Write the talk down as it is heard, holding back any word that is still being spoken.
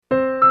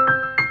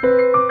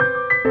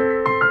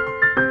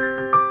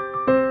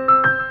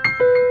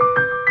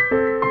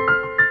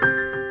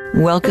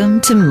Welcome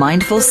to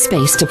Mindful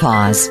Space to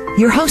Pause.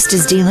 Your host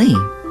is Dee Lee.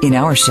 In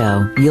our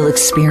show, you'll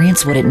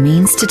experience what it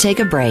means to take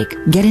a break,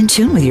 get in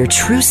tune with your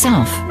true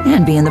self,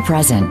 and be in the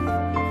present.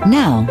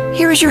 Now,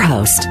 here is your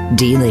host,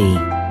 Dee Lee.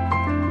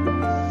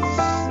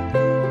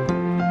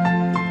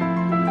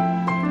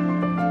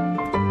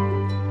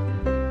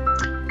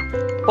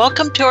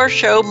 Welcome to our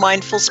show,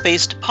 Mindful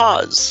Space to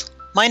Pause.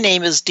 My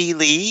name is Dee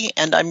Lee,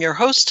 and I'm your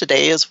host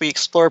today as we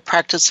explore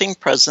practicing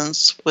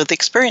presence with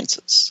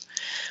experiences.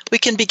 We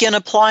can begin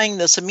applying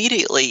this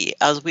immediately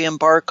as we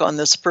embark on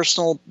this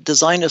personal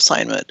design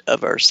assignment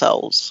of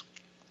ourselves.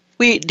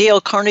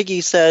 Dale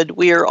Carnegie said,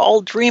 "We are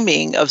all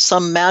dreaming of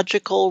some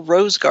magical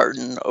rose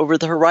garden over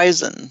the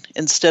horizon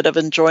instead of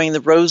enjoying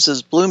the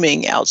roses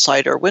blooming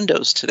outside our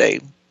windows today."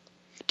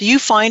 Do you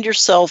find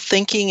yourself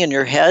thinking in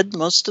your head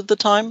most of the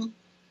time?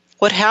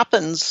 What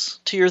happens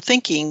to your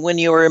thinking when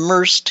you are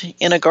immersed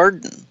in a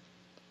garden?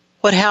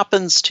 What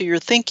happens to your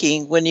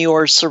thinking when you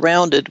are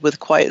surrounded with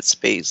quiet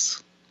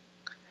space?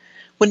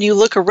 When you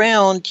look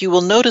around, you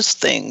will notice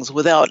things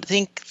without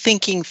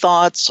thinking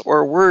thoughts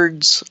or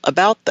words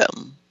about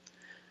them.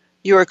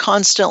 You are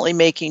constantly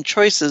making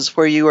choices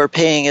where you are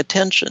paying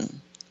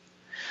attention.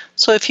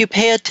 So if you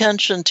pay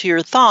attention to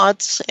your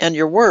thoughts and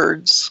your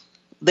words,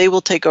 they will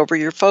take over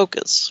your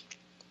focus.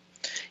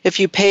 If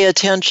you pay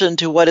attention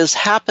to what is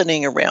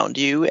happening around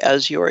you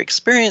as you're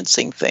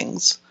experiencing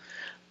things,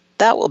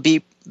 that will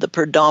be the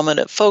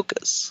predominant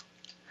focus.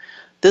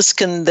 This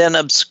can then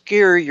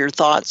obscure your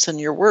thoughts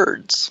and your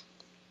words.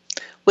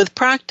 With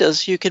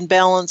practice, you can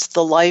balance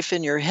the life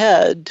in your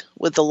head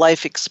with the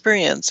life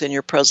experience in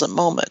your present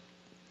moment.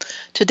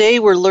 Today,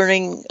 we're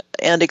learning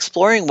and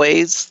exploring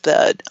ways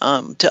that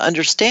to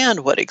understand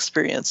what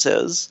experience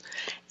is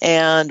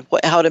and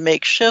how to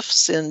make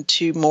shifts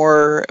into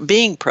more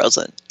being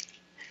present.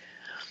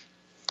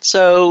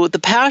 So the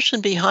passion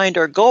behind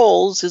our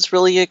goals is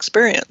really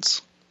experience.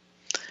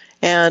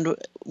 And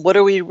what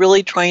are we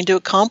really trying to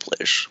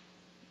accomplish?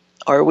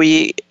 Are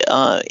we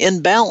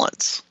in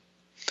balance?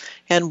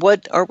 And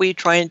what are we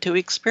trying to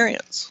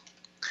experience?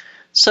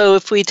 So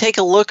if we take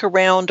a look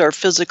around our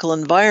physical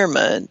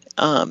environment,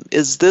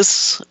 is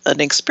this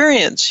an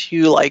experience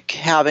you like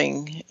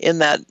having in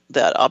that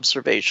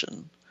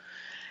observation?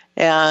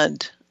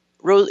 And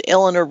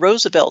Eleanor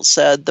Roosevelt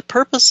said, "The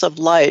purpose of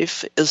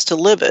life is to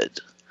live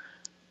it,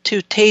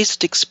 to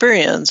taste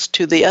experience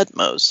to the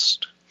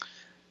utmost,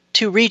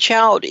 to reach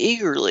out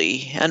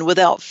eagerly and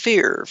without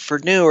fear for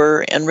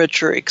newer and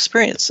richer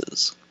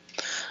experiences."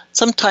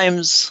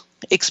 Sometimes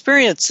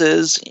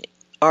experiences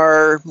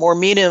are more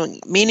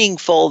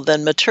meaningful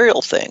than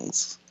material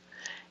things.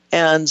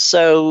 And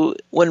so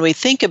when we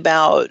think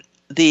about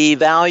the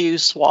value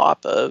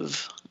swap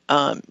of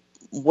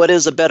what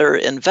is a better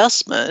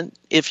investment,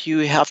 if you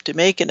have to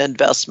make an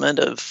investment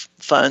of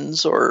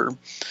funds or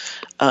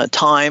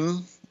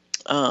time,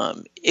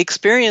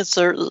 experiences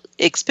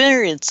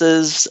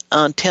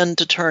tend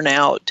to turn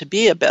out to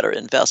be a better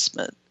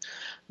investment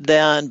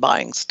than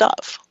buying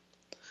stuff.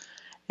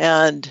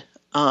 And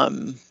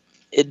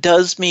it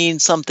does mean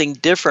something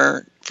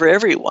different for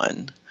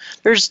everyone.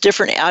 There's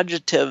different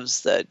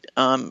adjectives that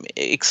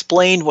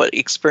explain what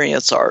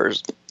experience are.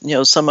 You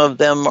know, some of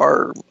them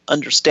are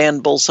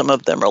understandable, some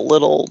of them are a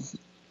little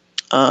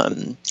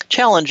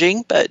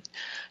challenging, but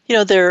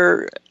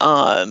they're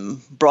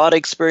broad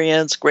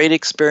experience, great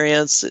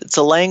experience. It's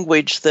a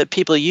language that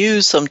people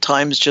use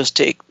sometimes just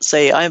to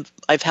say,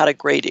 I've had a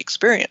great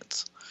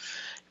experience.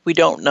 We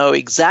don't know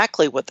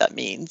exactly what that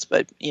means,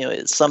 but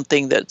it's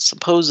something that's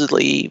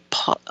supposedly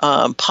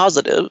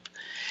positive.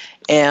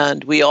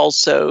 And we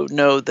also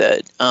know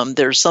that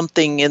there's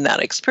something in that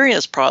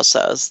experience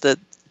process that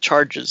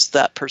charges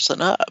that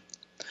person up.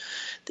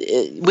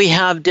 We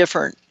have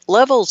different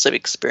levels of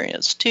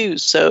experience too.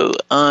 So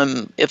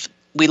if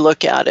we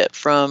look at it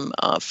from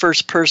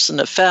first-person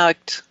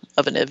effect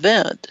of an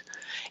event,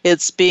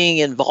 it's being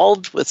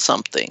involved with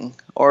something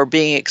or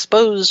being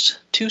exposed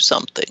to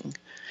something.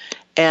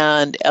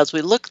 And as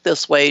we look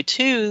this way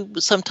too,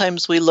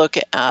 sometimes we look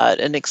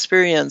at an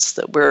experience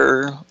that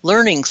we're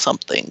learning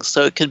something.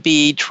 So it could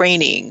be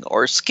training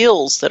or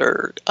skills that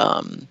are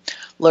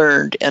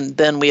learned, and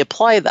then we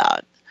apply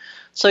that.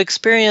 So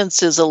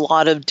experience is a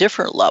lot of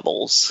different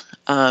levels.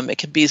 It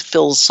can be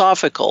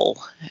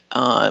philosophical.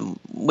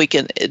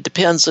 It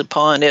depends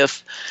upon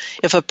if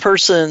a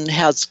person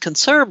has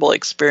considerable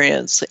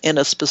experience in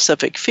a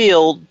specific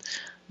field,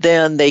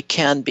 then they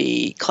can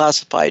be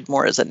classified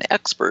more as an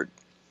expert.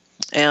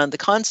 And the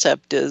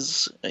concept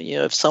is,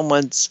 if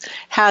someone's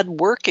had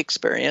work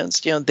experience,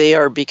 they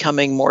are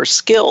becoming more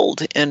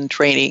skilled in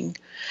training,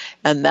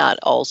 and that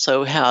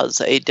also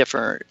has a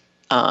different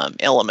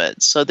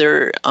element. So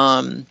there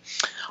are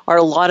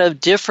a lot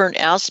of different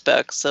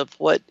aspects of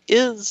what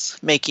is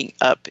making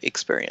up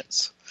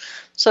experience.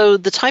 So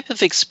the type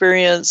of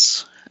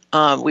experience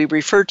we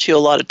refer to a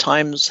lot of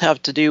times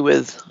have to do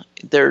with,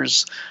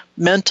 there's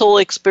mental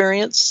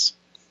experience,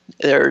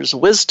 there's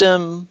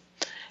wisdom,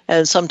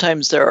 and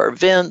sometimes there are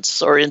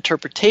events or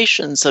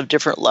interpretations of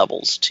different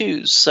levels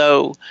too.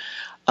 So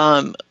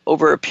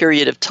over a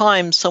period of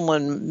time,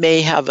 someone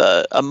may have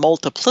a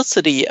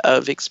multiplicity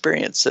of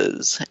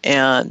experiences,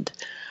 and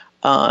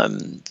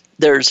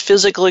there's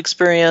physical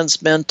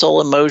experience,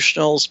 mental,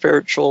 emotional,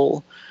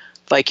 spiritual,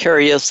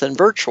 vicarious, and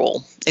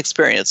virtual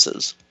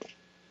experiences.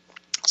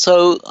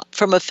 So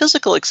from a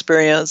physical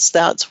experience,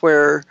 that's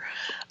where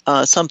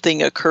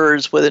something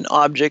occurs with an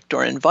object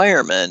or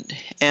environment.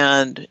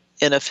 And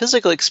in a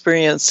physical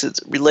experience, it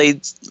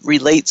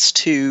relates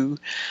to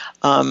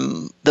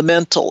the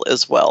mental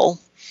as well.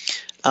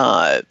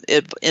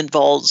 It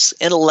involves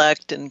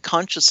intellect and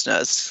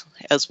consciousness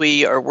as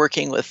we are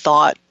working with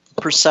thought,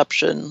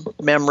 perception,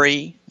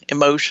 memory,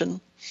 emotion,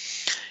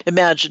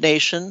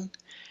 imagination,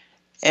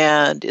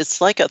 and it's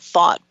like a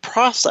thought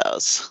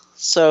process.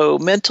 So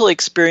mental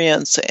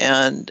experience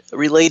and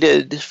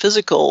related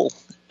physical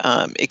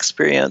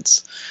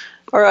experience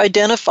are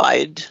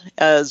identified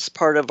as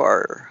part of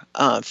our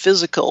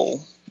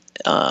physical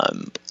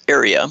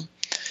area.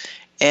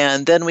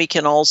 And then we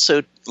can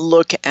also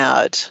look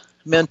at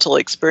mental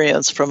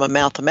experience from a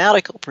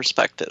mathematical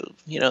perspective,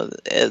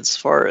 as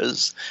far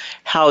as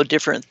how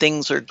different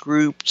things are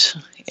grouped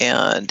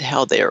and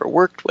how they are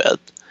worked with.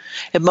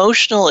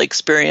 Emotional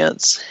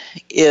experience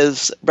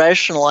is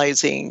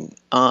rationalizing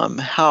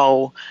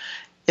how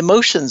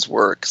emotions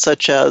work,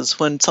 such as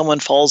when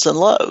someone falls in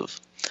love.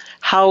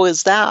 How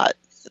is that?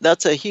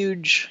 That's a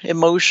huge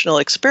emotional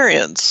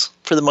experience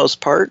for the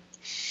most part.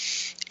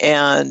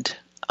 And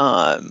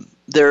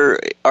there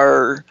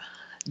are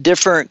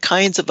different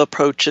kinds of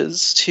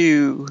approaches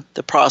to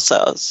the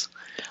process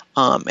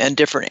and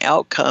different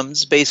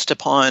outcomes based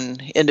upon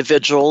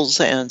individuals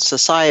and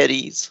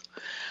societies.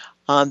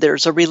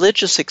 There's a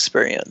religious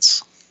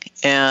experience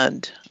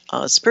and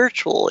a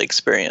spiritual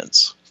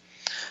experience.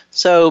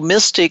 So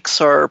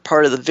mystics are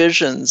part of the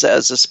visions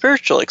as a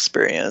spiritual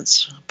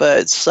experience,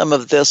 but some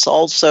of this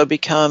also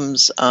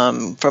becomes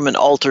from an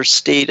altered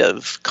state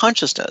of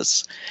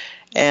consciousness.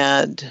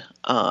 And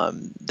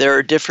there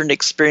are different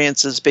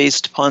experiences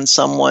based upon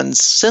someone's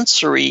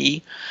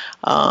sensory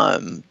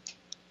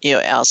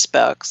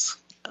aspects.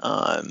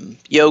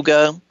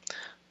 Yoga,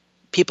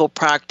 people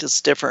practice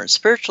different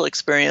spiritual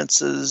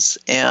experiences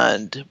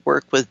and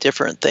work with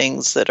different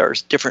things that are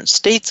different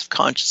states of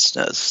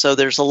consciousness. So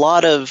there's a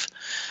lot of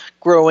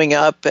growing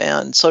up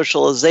and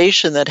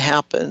socialization that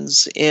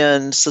happens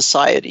in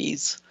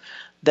societies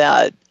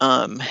that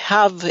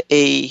have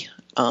a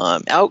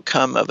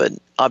outcome of an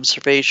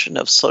observation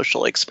of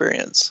social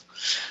experience.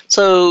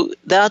 So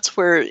that's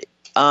where,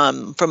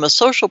 from a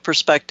social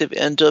perspective,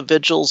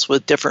 individuals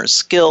with different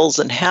skills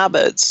and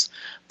habits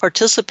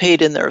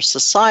participate in their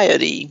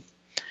society,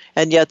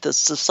 and yet the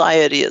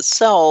society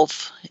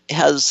itself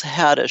has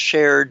had a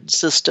shared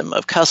system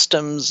of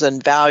customs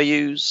and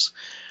values,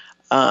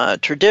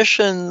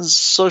 traditions,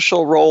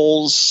 social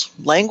roles,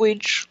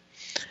 language,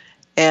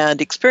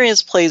 and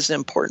experience plays an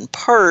important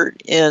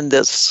part in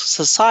this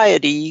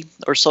society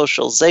or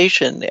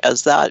socialization,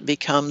 as that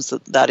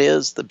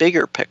is the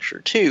bigger picture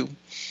too.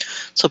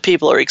 So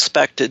people are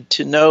expected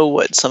to know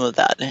what some of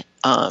that,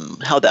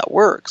 how that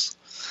works.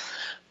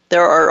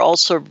 There are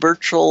also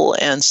virtual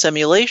and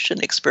simulation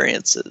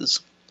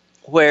experiences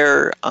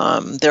where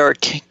there are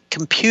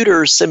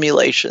computer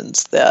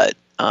simulations that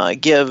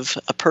give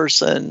a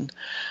person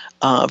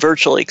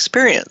virtual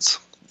experience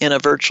in a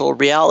virtual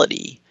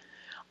reality.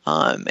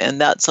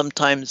 And that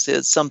sometimes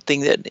is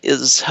something that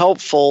is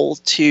helpful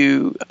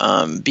to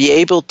be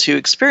able to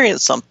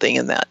experience something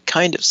in that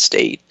kind of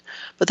state.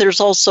 But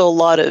there's also a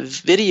lot of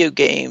video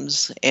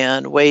games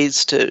and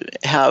ways to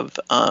have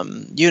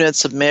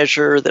units of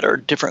measure that are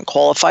different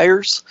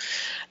qualifiers.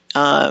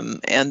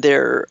 And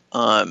they're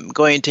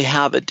going to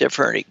have a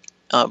different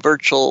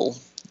virtual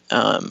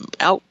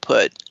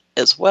output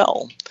as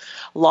well.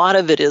 A lot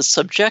of it is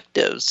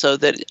subjective, so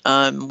that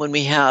when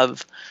we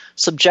have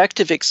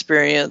subjective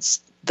experience,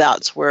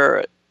 that's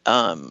where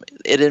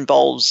it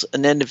involves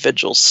an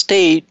individual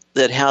state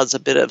that has a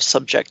bit of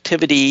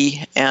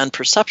subjectivity and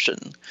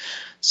perception.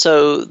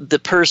 So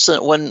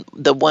when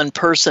the one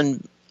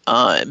person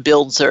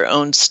builds their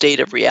own state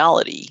of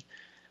reality,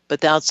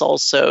 but that's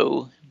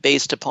also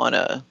based upon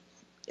a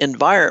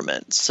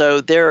environment.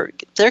 So there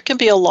can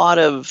be a lot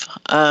of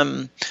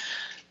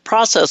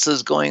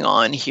processes going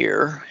on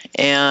here,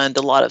 and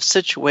a lot of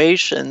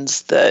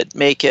situations that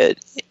make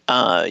it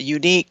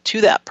unique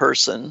to that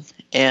person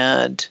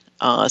and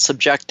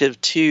subjective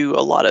to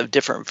a lot of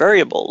different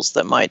variables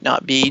that might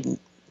not be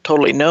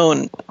totally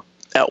known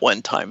at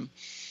one time.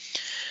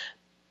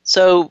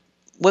 So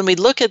when we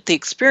look at the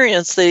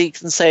experience, they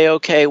can say,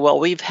 okay, well,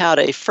 we've had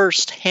a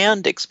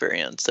first-hand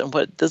experience, and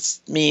what this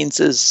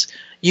means is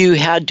you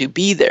had to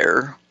be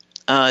there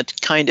to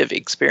kind of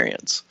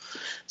experience.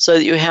 So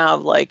you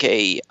have like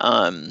a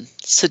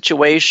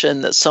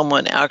situation that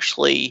someone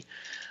actually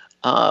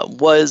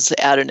was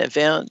at an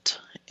event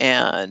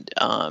and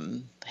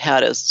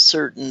had a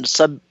certain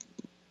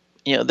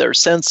their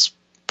sense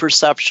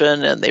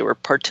perception, and they were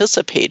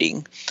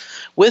participating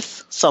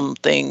with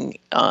something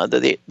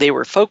that they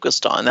were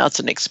focused on. That's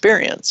an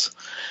experience.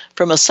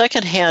 From a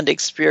secondhand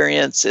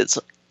experience, it's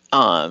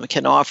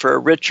can offer a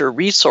richer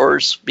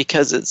resource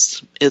because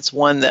it's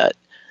one that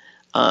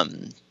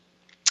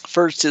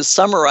first is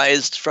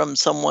summarized from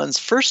someone's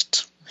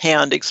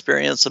first-hand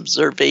experience,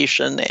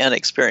 observation, and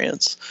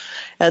experience.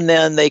 And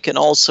then they can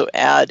also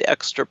add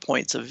extra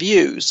points of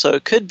view. So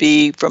it could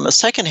be from a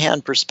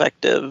second-hand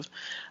perspective,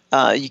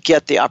 you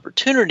get the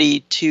opportunity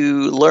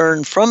to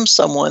learn from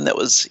someone that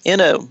was in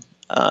a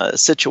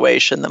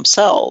situation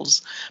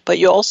themselves, but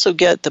you also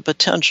get the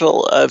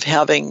potential of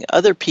having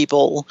other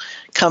people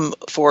come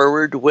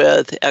forward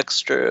with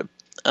extra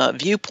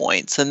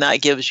viewpoints, and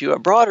that gives you a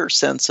broader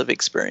sense of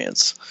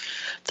experience.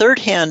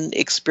 Third-hand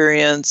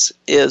experience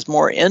is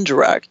more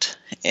indirect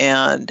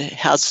and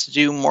has to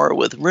do more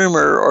with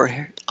rumor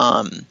or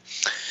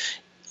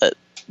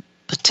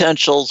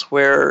potentials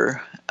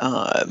where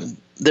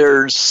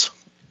there's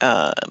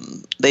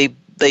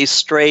they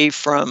stray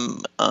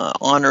from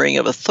honoring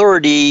of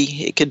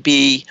authority. It could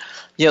be,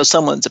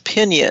 someone's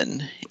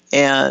opinion.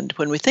 And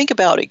when we think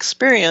about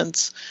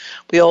experience,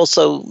 we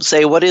also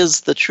say, what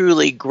is the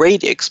truly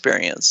great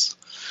experience?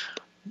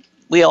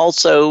 We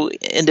also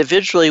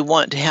individually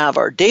want to have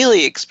our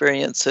daily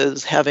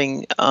experiences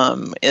having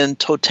in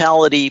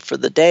totality for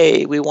the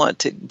day. We want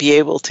to be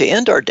able to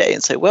end our day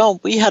and say, well,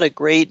 we had a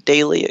great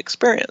daily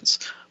experience.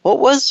 What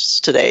was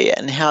today,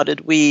 and how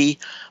did we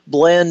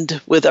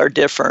blend with our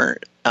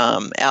different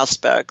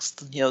aspects?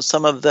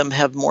 Some of them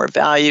have more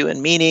value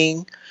and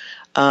meaning.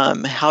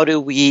 How do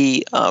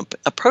we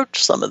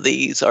approach some of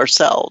these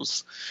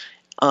ourselves?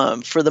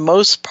 For the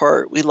most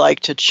part, we like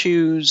to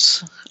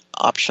choose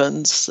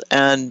options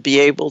and be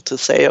able to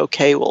say,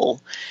 okay, well,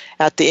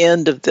 at the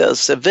end of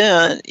this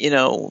event,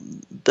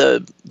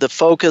 the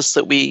focus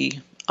that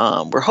we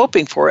were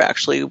hoping for,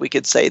 actually, we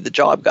could say the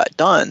job got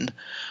done,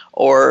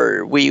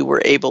 or we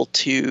were able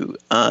to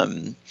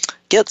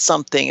get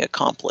something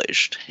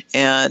accomplished.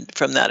 And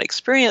from that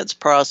experience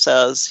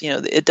process,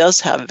 it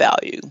does have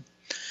value.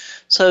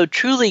 So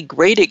truly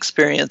great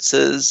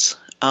experiences,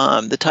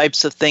 the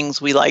types of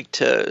things we like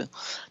to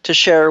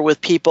share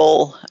with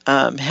people,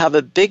 have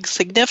a big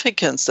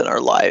significance in our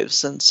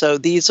lives. And so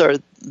these are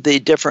the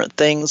different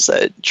things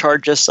that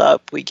charge us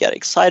up. We get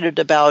excited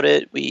about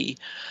it. We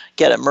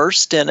get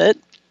immersed in it.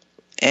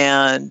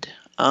 And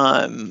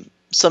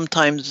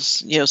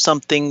sometimes,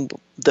 something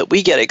that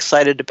we get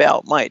excited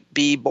about might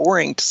be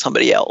boring to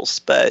somebody else,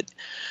 but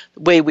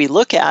the way we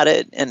look at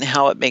it and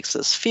how it makes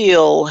us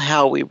feel,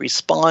 how we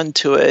respond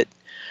to it,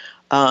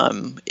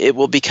 it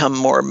will become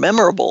more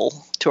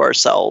memorable to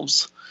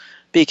ourselves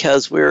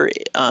because we're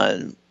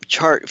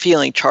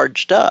feeling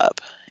charged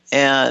up,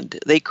 and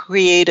they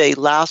create a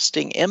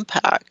lasting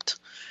impact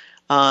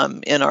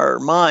in our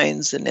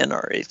minds and in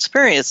our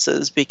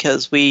experiences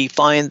because we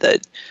find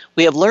that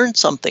we have learned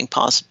something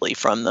possibly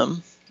from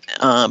them,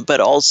 but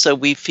also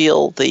we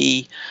feel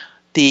the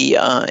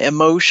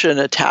emotion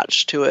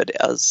attached to it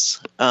as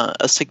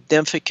a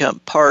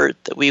significant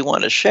part that we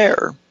want to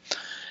share.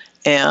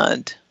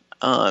 And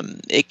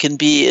it can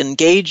be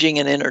engaging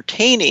and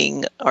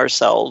entertaining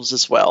ourselves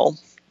as well.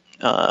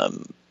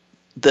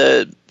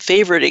 The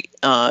favorite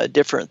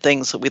different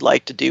things that we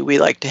like to do, we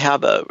like to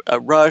have a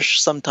rush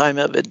sometime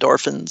of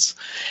endorphins,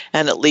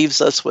 and it leaves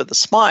us with a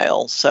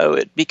smile. So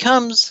it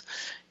becomes,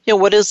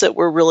 what is it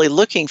we're really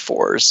looking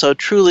for? So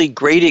truly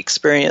great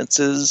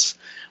experiences,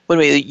 when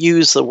we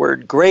use the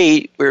word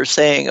great, we're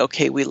saying,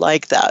 okay, we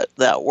like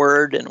that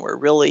word and we're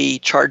really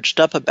charged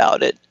up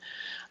about it.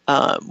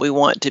 We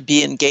want to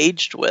be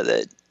engaged with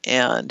it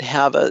and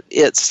have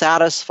it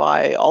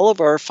satisfy all of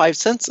our five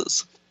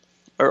senses,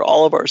 or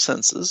all of our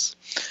senses.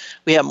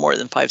 We have more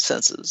than five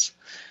senses.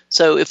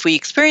 So if we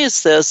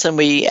experience this and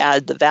we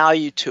add the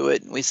value to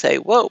it and we say,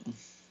 whoa,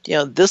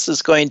 this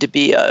is going to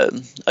be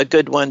a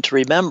good one to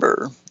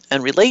remember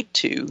and relate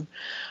to,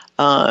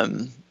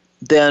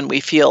 then we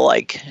feel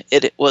like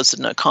it was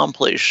an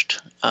accomplishment.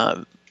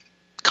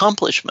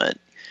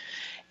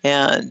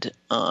 And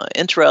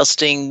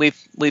interesting,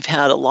 we've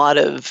had a lot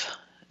of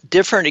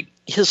different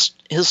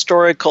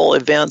historical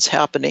events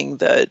happening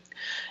that,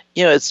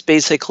 it's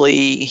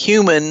basically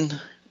human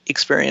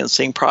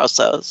experiencing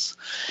process.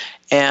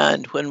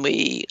 And when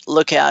we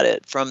look at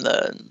it from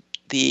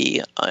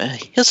the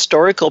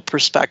historical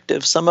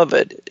perspective, some of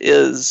it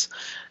is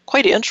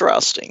quite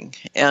interesting,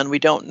 and we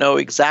don't know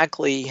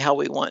exactly how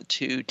we want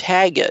to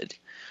tag it.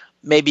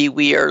 Maybe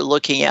we are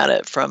looking at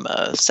it from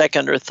a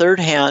second or third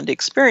hand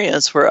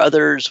experience where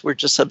others were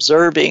just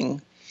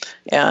observing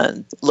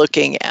and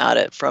looking at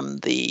it from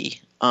the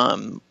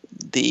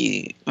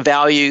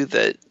value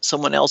that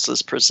someone else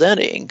is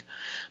presenting.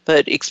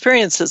 But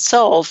experience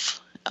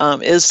itself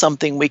is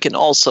something we can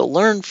also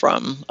learn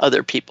from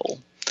other people.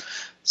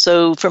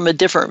 So from a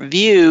different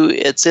view,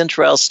 it's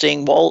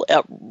interesting.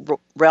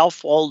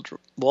 Ralph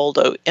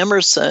Waldo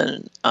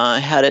Emerson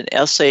had an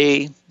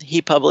essay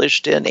he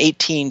published in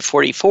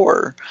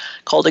 1844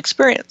 called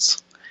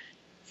Experience.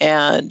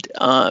 And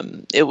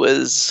it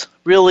was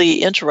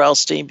really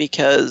interesting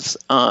because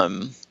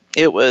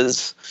it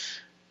was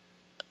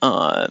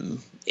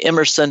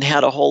Emerson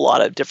had a whole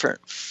lot of different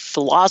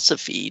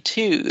philosophy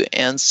too.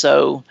 And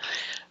so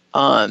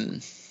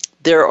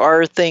there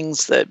are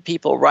things that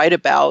people write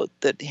about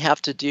that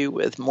have to do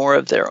with more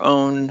of their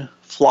own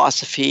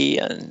philosophy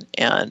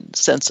and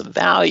sense of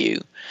value.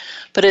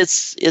 But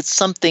it's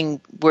something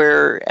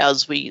where,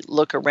 as we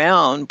look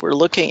around, we're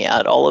looking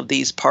at all of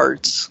these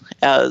parts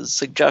as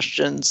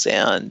suggestions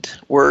and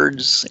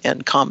words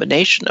and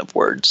combination of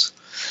words,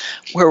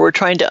 where we're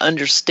trying to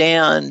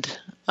understand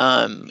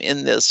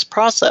in this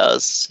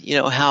process,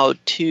 how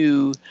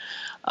to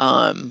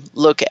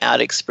look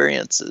at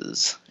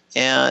experiences.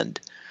 And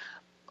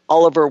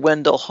Oliver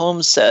Wendell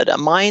Holmes said, "A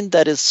mind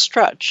that is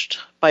stretched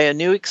by a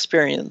new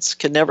experience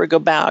can never go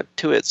back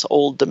to its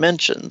old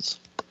dimensions."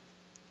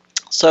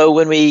 So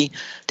when we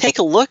take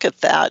a look at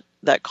that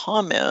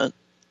comment,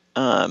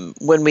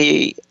 when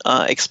we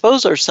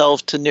expose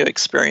ourselves to new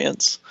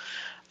experience,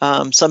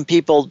 some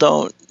people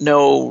don't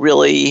know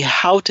really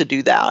how to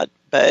do that,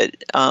 but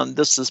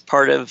this is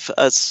part of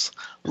us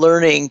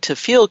learning to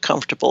feel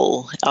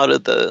comfortable out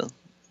of the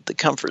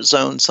comfort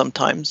zone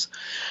sometimes.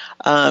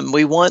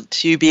 We want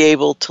to be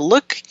able to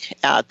look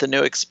at the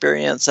new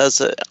experience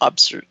as an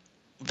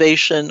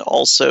observation,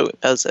 also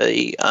as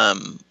a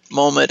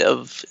moment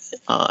of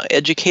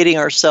educating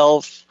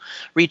ourselves,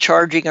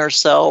 recharging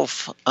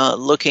ourselves,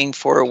 looking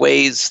for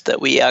ways that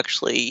we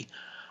actually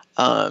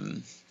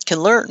can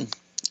learn.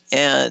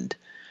 And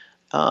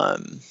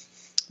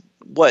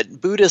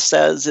what Buddha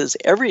says is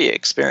every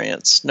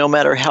experience, no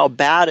matter how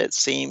bad it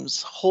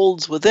seems,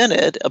 holds within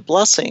it a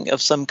blessing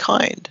of some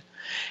kind.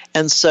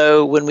 And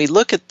so when we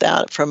look at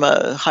that from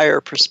a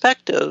higher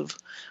perspective,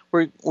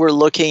 we're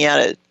looking at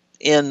it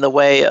in the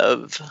way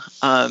of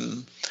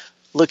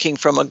looking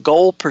from a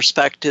goal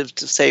perspective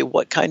to say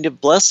what kind of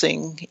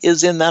blessing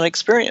is in that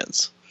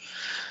experience.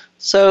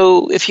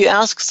 So if you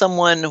ask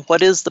someone,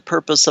 what is the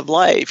purpose of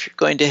life, you're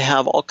going to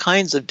have all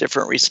kinds of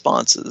different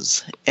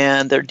responses,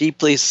 and they're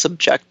deeply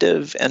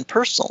subjective and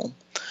personal.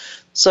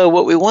 So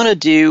what we want to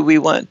do, we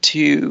want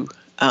to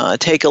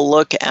take a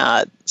look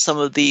at some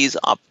of these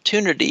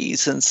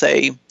opportunities and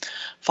say,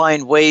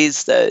 find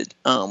ways that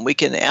we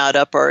can add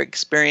up our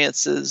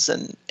experiences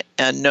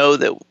and know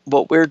that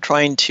what we're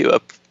trying to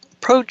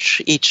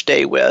approach each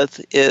day with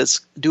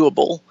is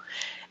doable,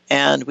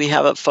 and we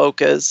have a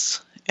focus,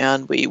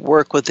 and we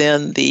work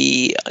within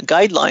the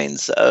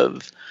guidelines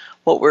of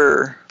what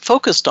we're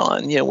focused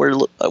on.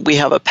 We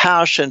have a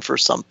passion for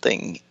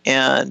something,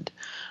 and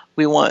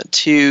we want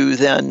to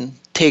then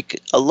take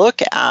a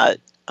look at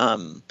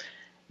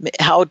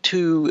how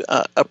to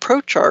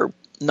approach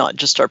not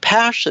just our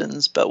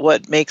passions, but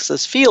what makes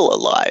us feel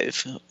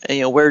alive.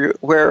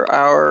 Where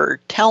our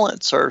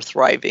talents are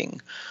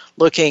thriving.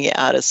 Looking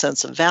at a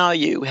sense of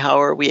value,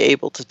 how are we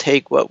able to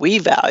take what we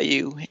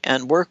value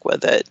and work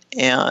with it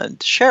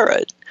and share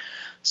it,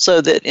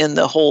 so that in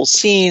the whole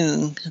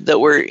scene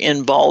that we're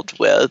involved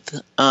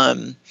with,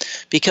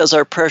 because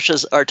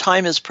our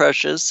time is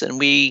precious, and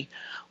we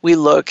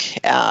look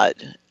at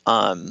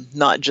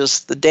not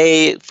just the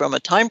day from a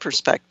time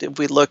perspective,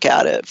 we look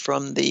at it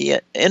from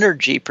the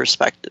energy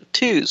perspective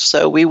too.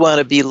 So we want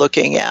to be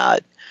looking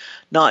at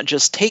not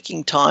just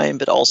taking time,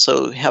 but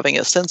also having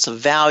a sense of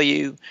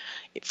value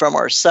from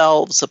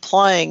ourselves,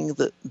 applying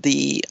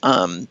the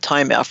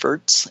time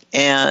efforts,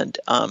 and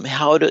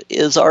how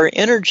is our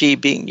energy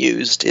being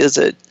used? Is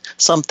it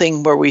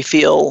something where we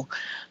feel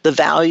the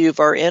value of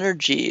our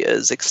energy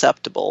is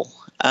acceptable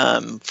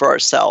for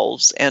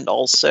ourselves, and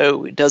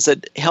also does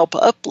it help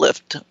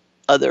uplift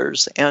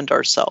others and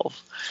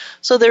ourselves?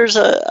 So there's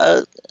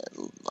a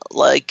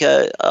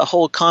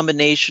whole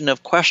combination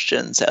of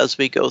questions as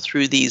we go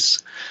through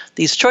these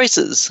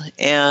choices,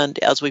 and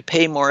as we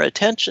pay more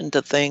attention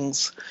to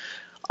things.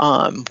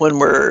 When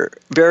we're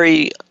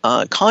very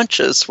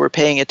conscious, we're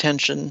paying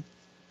attention,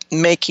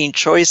 making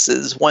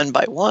choices one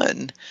by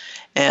one.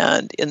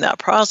 And in that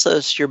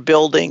process, you're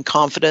building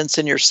confidence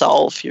in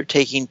yourself. You're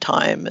taking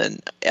time and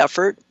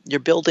effort. You're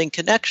building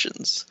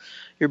connections.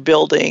 You're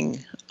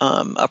building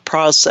a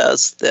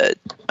process that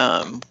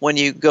when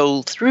you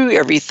go through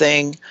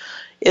everything,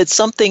 it's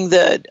something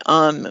that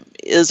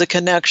is a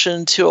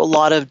connection to a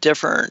lot of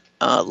different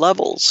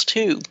levels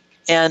too.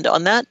 And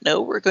on that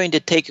note, we're going to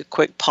take a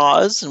quick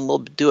pause, and we'll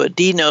do a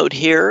D note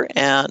here,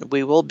 and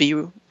we will be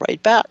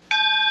right back.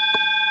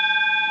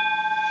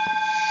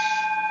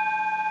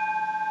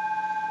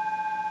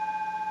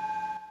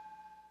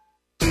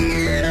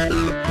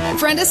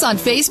 Friend us on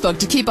Facebook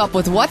to keep up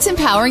with what's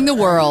empowering the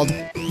world.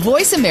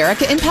 Voice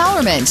America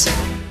Empowerment.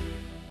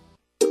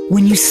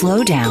 When you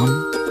slow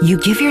down, you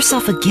give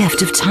yourself a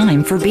gift of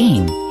time for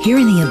being. Here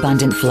in the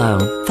abundant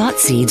flow, thought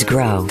seeds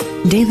grow.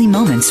 Daily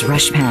moments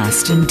rush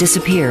past and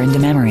disappear into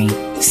memory.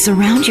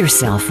 Surround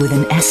yourself with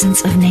an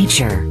essence of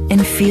nature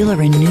and feel a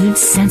renewed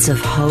sense of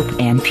hope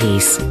and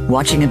peace.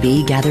 Watching a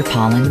bee gather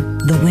pollen,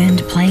 the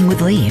wind playing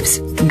with leaves,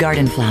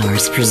 garden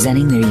flowers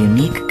presenting their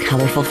unique,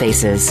 colorful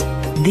faces.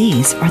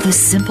 These are the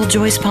simple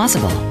joys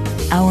possible.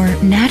 Our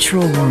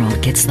natural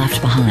world gets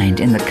left behind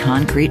in the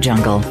concrete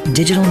jungle,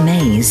 digital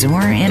maze,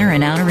 or inner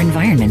and outer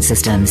environment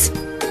systems.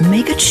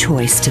 Make a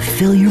choice to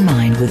fill your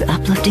mind with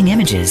uplifting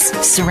images,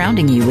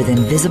 surrounding you with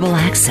invisible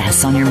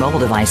access on your mobile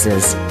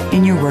devices,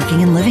 in your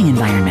working and living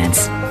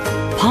environments.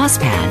 Pause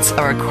pads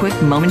are a quick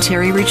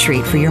momentary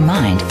retreat for your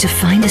mind to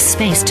find a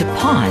space to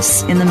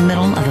pause in the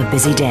middle of a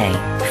busy day,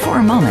 for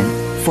a moment,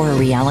 for a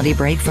reality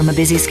break from a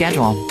busy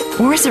schedule,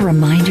 or as a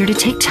reminder to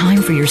take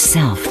time for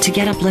yourself to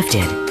get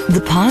uplifted.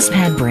 The Pause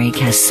Pad break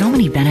has so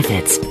many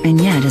benefits,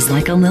 and yet is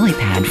like a lily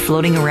pad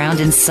floating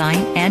around in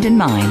sight and in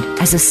mind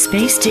as a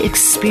space to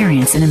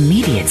experience an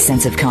immediate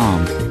sense of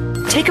calm.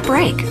 Take a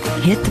break.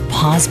 Hit the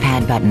Pause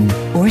Pad button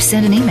or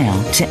send an email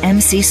to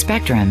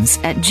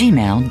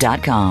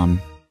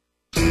mcspectrums@gmail.com.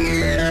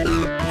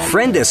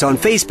 Friend us on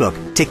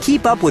Facebook to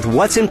keep up with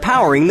what's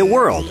empowering the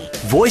world.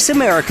 Voice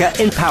America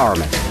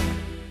Empowerment.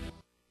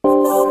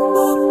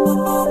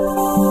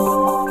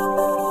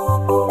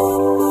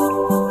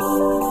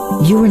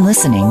 You are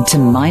listening to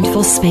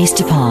Mindful Space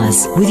to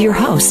Pause with your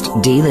host,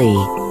 Dee Lee.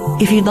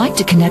 If you'd like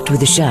to connect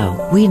with the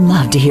show, we'd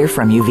love to hear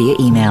from you via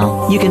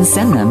email. You can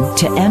send them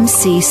to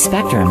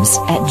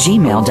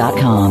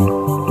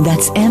mcspectrums@gmail.com.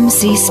 That's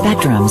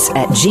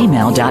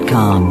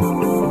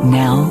mcspectrums@gmail.com.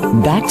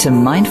 Now, back to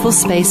Mindful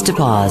Space to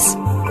Pause.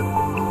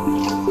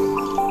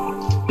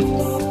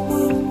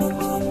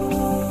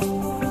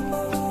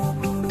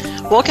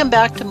 Welcome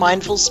back to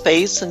Mindful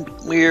Space, and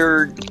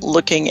we're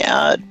looking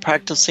at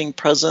practicing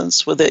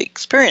presence with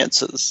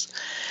experiences.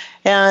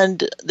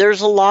 And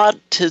there's a lot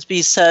to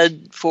be said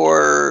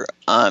for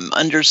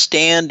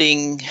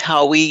understanding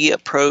how we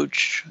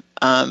approach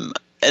an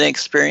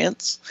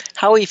experience,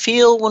 how we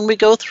feel when we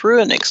go through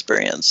an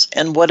experience,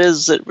 and what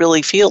does it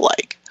really feel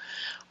like.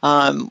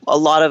 A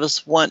lot of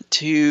us want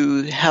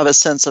to have a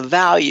sense of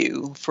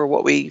value for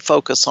what we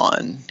focus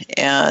on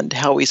and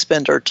how we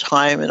spend our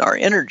time and our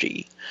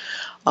energy.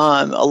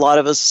 A lot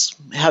of us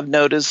have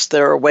noticed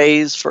there are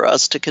ways for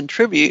us to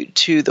contribute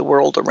to the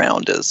world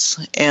around us,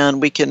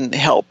 and we can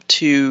help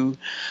to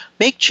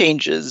make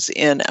changes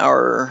in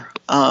our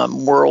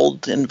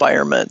world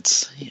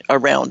environments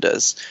around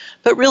us.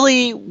 But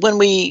really, when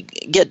we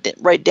get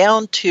right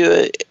down to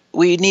it,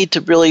 we need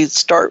to really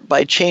start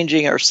by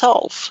changing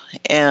ourselves.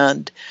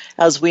 And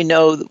as we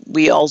know,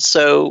 we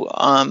also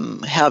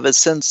have a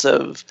sense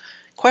of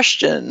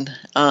question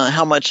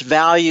how much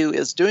value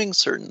is doing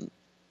certain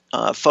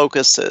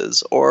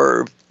focuses,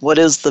 or what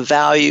is the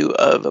value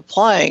of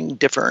applying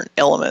different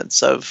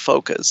elements of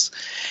focus.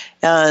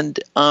 And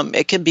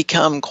it can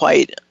become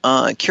quite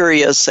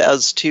curious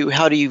as to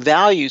how do you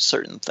value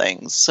certain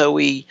things. So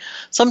we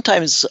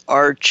sometimes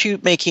are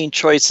making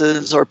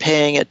choices or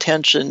paying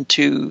attention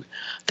to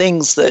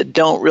things that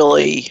don't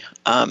really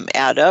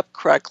add up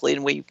correctly,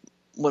 and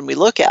when we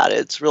look at it,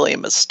 it's really a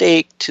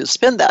mistake to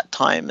spend that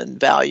time and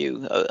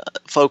value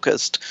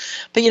focused.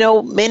 But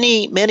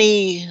many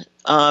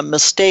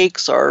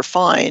mistakes are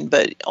fine,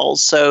 but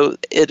also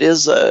it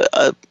is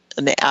an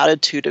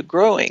attitude of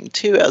growing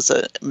too, as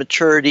a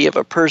maturity of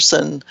a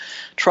person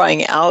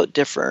trying out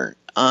different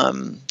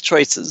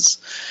choices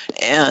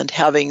and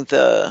having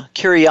the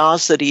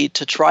curiosity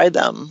to try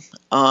them.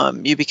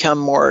 You become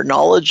more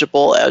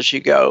knowledgeable as you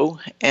go,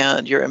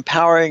 and you're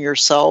empowering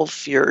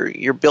yourself.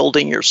 You're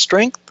building your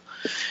strength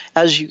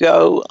as you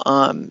go.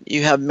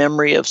 You have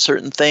memory of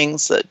certain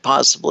things that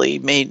possibly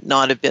may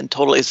not have been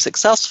totally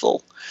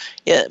successful.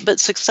 But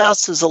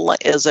success is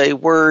a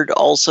word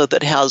also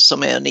that has so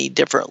many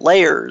different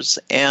layers.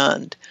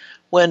 And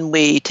when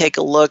we take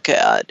a look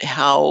at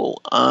how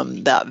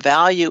that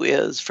value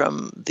is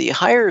from the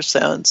higher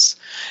sense,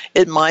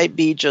 it might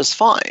be just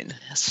fine.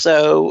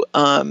 So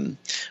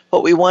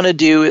what we want to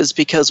do is,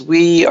 because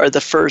we are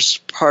the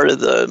first part of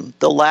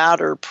the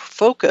ladder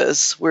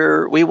focus,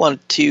 where we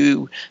want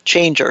to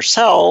change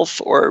ourselves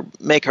or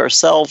make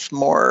ourselves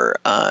more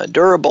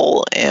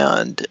durable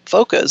and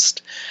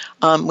focused,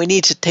 we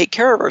need to take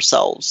care of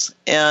ourselves.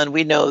 And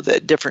we know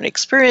that different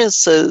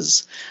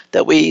experiences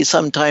that we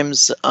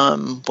sometimes,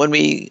 when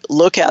we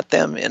look at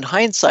them in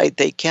hindsight,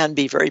 they can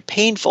be very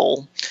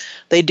painful.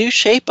 They do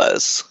shape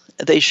us.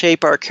 They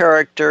shape our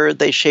character.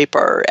 They shape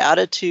our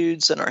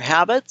attitudes and our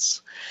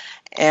habits.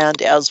 And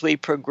as we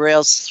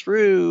progress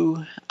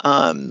through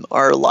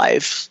our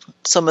life,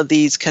 some of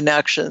these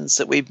connections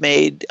that we've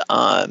made,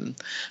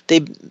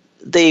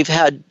 they've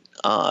had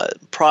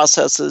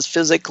processes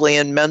physically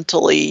and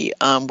mentally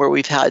where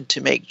we've had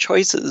to make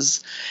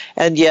choices,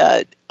 and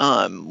yet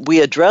we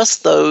address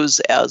those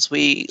as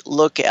we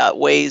look at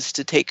ways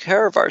to take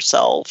care of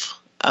ourselves.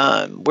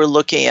 We're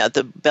looking at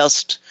the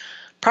best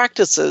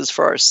practices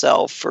for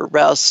ourselves for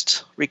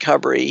rest,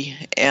 recovery,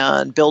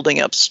 and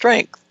building up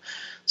strength.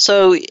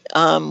 So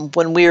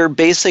when we're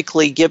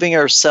basically giving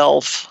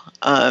ourselves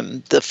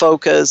the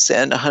focus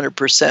and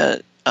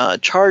 100%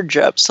 charge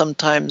up,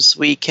 sometimes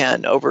we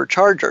can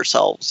overcharge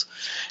ourselves.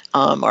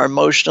 Our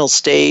emotional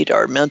state,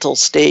 our mental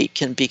state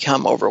can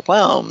become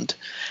overwhelmed.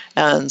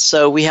 And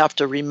so we have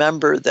to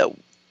remember that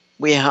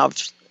we have,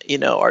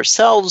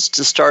 ourselves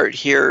to start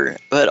here,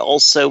 but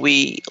also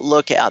we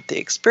look at the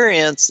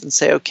experience and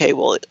say, okay,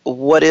 well,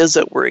 what is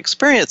it we're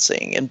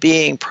experiencing? And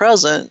being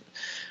present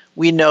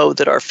we know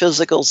that our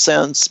physical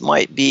sense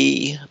might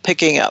be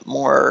picking up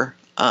more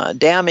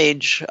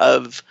damage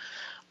of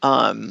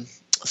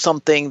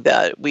something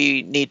that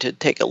we need to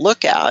take a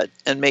look at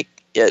and make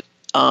it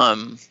a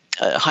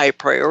high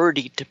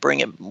priority to bring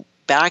it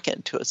back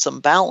into some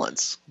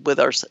balance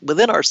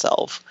within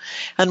ourselves.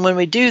 And when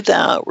we do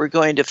that, we're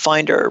going to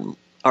find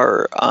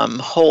our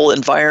whole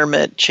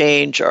environment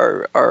change,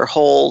 our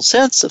whole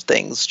sense of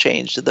things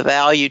change, the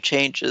value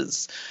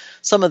changes.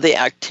 Some of the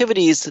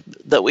activities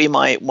that we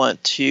might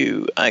want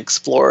to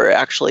explore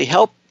actually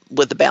help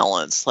with the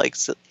balance, like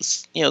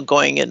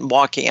going and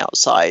walking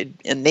outside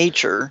in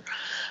nature.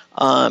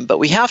 But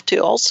we have to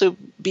also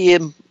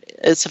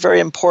it's very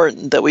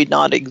important that we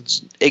not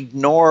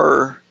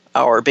ignore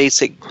our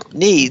basic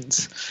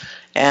needs,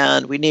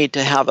 and we need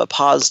to have a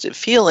positive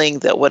feeling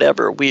that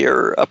whatever we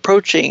are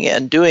approaching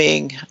and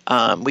doing,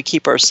 we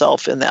keep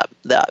ourselves in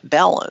that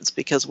balance,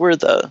 because we're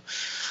the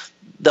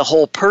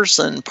whole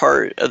person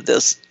part of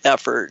this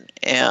effort.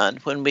 And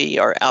when we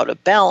are out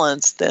of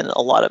balance, then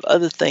a lot of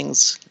other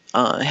things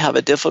have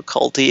a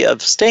difficulty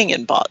of staying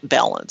in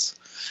balance.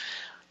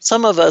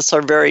 Some of us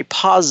are very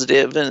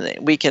positive,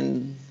 and we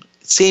can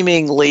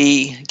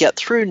seemingly get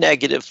through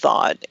negative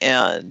thought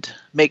and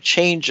make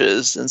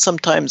changes. And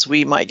sometimes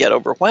we might get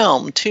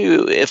overwhelmed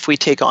too if we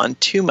take on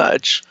too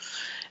much.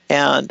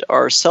 And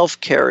our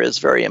self-care is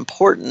very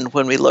important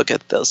when we look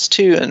at this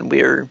too. And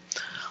we're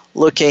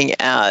looking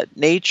at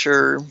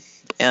nature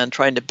and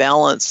trying to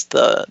balance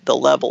the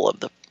level of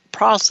the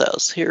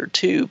process here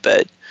too.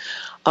 But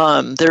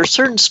there are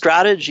certain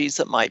strategies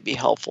that might be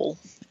helpful.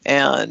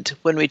 And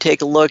when we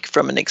take a look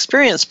from an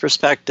experience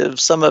perspective,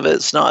 some of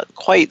it's not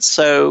quite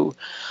so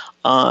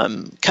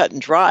cut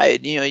and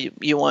dried.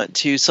 You want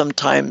to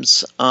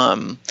sometimes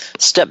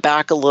step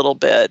back a little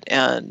bit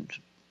and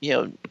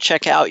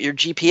check out your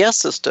GPS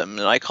system.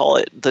 And I call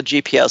it the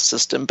GPS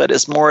system, but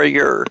it's more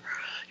your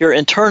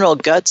internal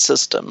gut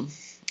system,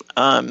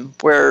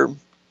 where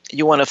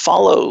you want to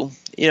follow.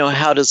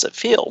 How does it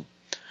feel?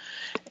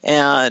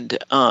 And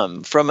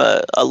from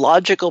a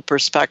logical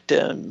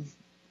perspective,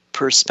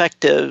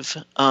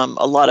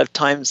 a lot of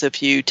times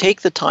if you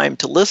take the time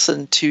to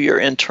listen to your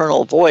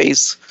internal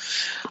voice,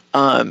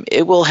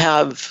 it will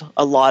have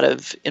a lot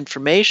of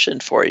information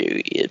for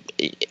you,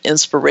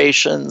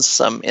 inspirations,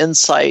 some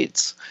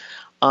insights.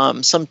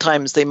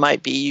 Sometimes they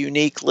might be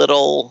unique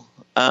little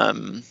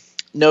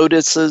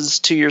notices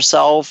to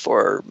yourself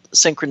or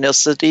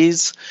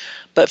synchronicities.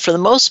 But for the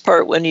most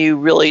part, when you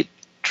really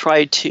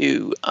try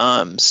to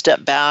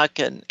step back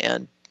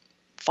and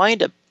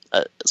find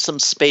some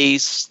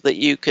space that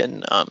you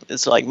can,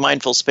 it's like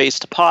mindful space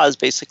to pause,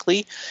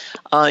 basically,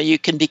 you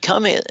can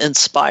become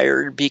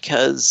inspired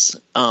because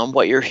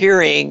what you're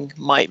hearing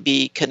might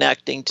be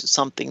connecting to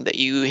something that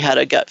you had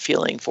a gut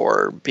feeling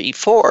for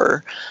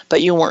before,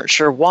 but you weren't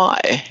sure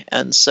why.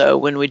 And so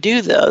when we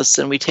do this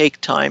and we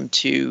take time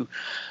to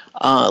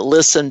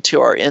listen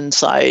to our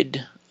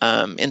inside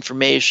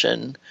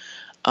information,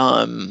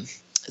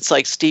 it's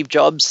like Steve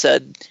Jobs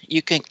said,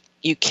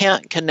 you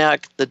can't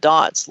connect the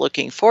dots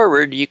looking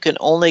forward. You can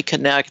only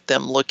connect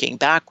them looking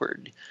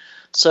backward.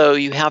 So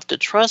you have to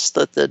trust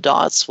that the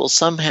dots will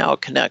somehow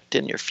connect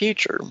in your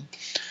future.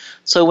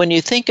 So when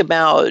you think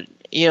about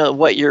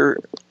what you're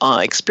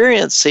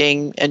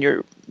experiencing, and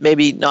you're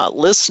maybe not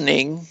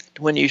listening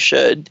when you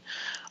should,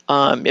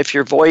 if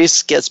your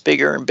voice gets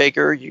bigger and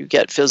bigger, you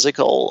get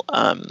physical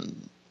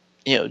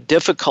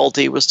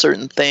difficulty with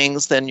certain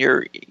things, then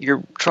your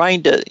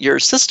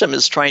system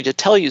is trying to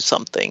tell you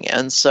something.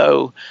 And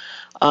so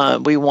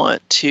we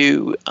want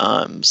to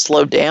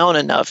slow down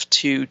enough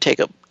to take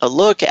a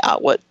look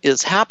at what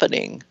is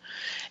happening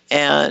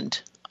and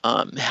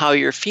how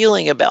you're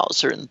feeling about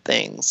certain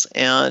things.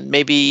 And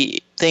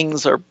maybe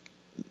things are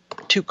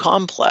too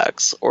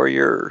complex, or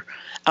you're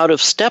out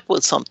of step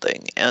with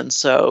something. And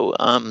so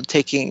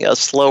taking a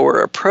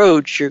slower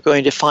approach, you're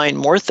going to find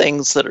more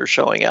things that are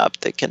showing up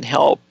that can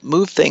help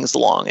move things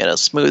along in a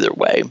smoother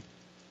way.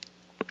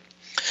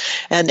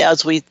 And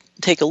as we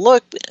take a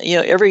look,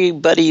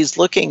 everybody's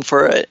looking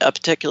for a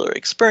particular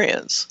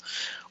experience,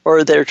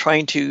 or they're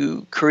trying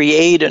to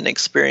create an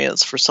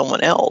experience for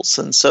someone else.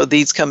 And so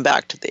these come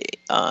back to the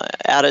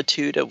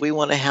attitude of we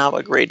want to have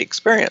a great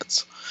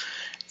experience.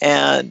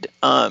 And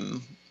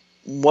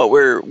what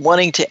we're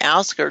wanting to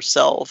ask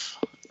ourselves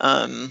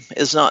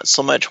is not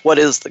so much what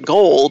is the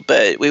goal,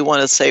 but we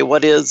want to say,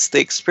 what is the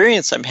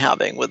experience I'm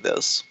having with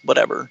this,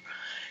 whatever.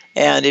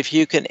 And if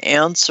you can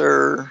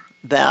answer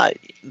that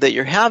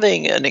you're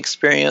having an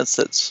experience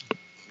that's,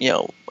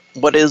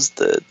 what is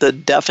the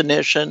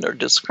definition or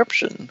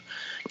description?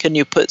 Can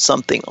you put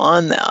something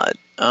on that?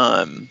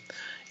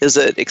 Is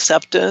it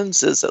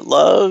acceptance? Is it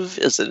love?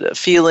 Is it a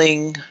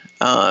feeling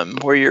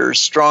where you're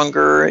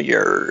stronger,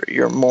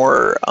 you're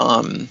more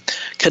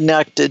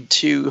connected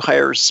to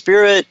higher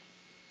spirit?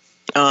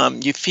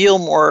 You feel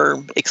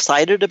more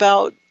excited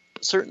about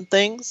certain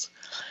things.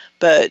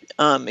 But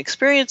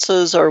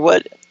experiences are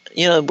what,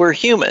 we're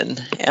human,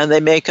 and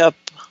they make up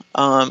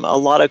a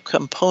lot of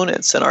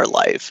components in our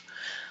life.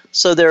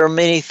 So there are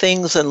many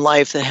things in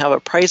life that have a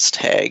price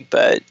tag,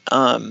 but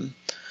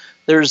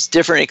there's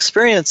different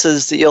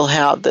experiences that you'll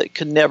have that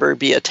could never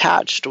be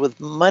attached with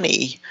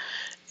money.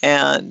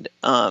 And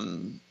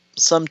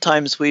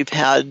sometimes we've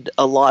had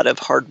a lot of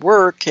hard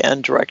work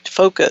and direct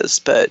focus,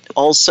 but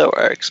also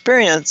our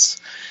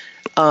experience,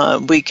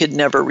 we could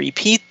never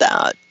repeat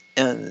that.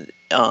 And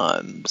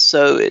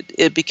so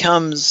it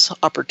becomes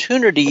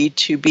opportunity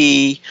to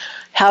be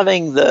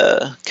having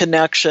the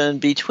connection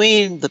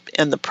between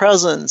the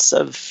presence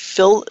of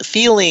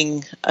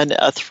feeling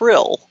a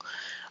thrill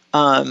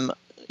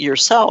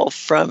yourself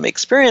from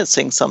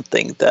experiencing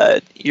something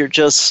that you're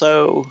just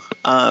so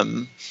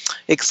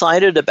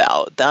excited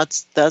about.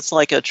 That's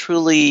like a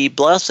truly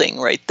blessing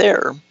right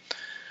there.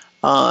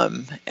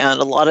 And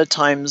a lot of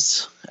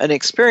times an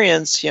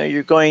experience,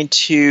 you're going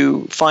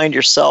to find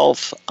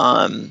yourself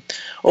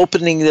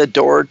opening the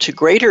door to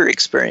greater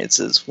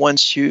experiences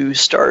once you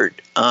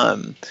start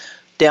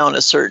down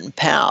a certain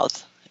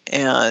path.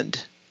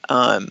 And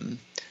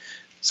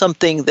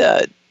something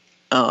that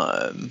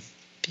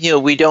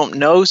we don't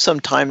know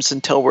sometimes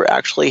until we're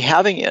actually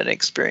having an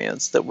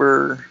experience that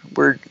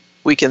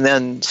we can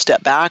then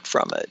step back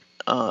from it.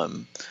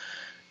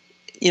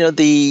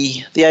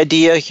 The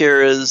idea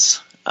here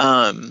is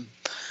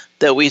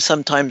that we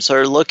sometimes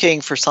are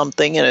looking for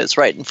something and it's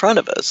right in front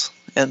of us.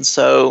 And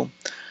so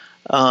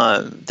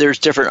there's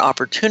different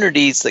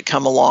opportunities that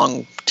come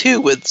along too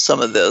with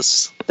some of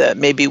this that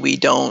maybe we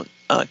don't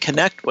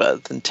connect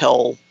with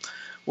until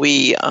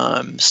we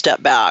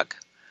step back.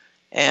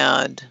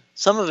 And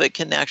some of it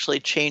can actually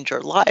change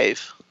our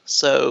life.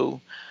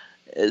 So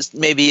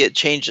maybe it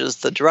changes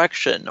the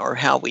direction or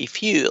how we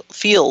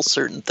feel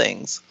certain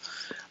things.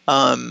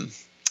 And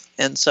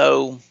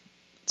so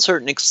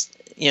certain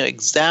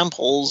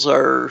examples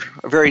are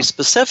very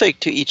specific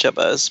to each of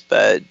us,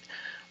 but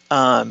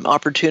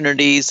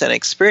opportunities and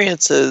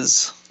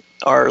experiences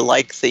are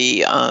like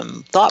the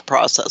thought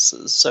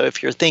processes. So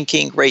if you're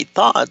thinking great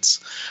thoughts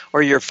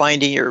or you're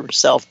finding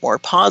yourself more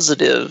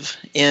positive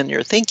in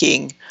your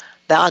thinking,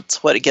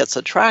 that's what it gets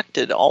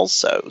attracted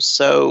also.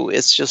 So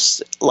it's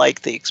just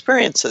like the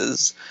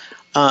experiences.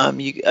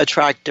 You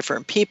attract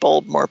different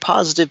people, more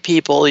positive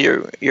people,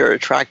 you're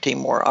attracting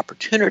more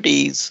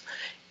opportunities,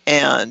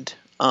 and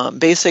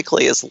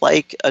basically it's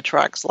like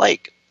attracts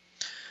like.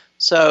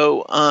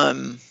 So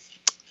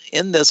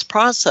in this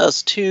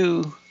process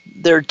too,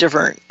 there are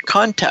different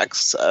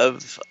contexts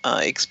of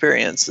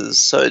experiences.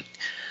 So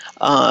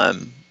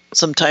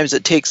sometimes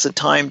it takes the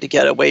time to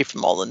get away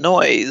from all the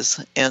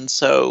noise, and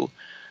so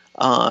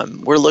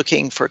we're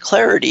looking for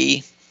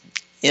clarity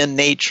in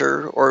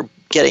nature or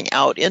getting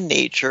out in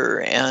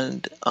nature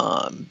and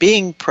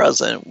being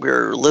present.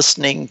 We're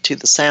listening to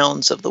the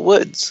sounds of the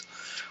woods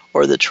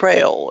or the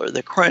trail or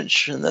the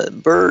crunch and the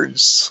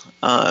birds,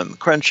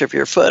 crunch of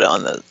your foot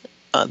on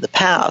the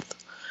path.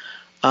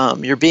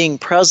 You're being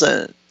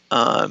present.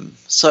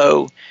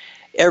 So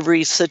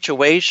every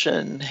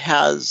situation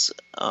has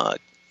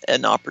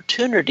an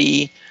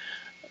opportunity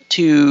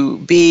to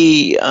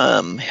be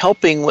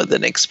helping with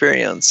an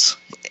experience.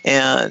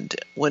 And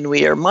when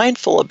we are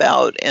mindful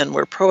about and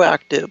we're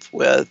proactive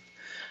with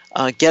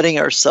getting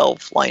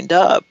ourselves lined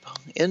up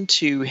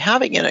into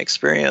having an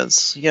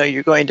experience,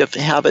 you're going to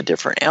have a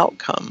different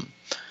outcome.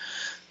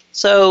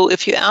 So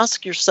if you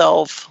ask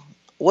yourself,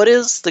 what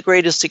is the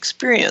greatest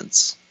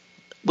experience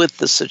with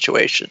the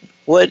situation?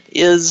 What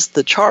is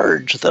the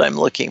charge that I'm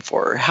looking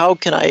for? How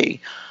can I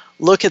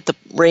look at the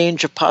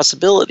range of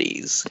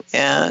possibilities?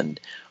 And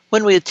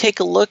when we take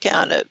a look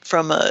at it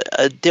from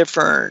a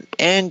different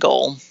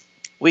angle,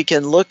 we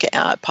can look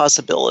at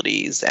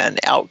possibilities and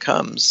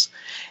outcomes,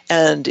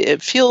 and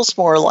it feels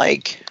more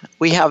like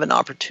we have an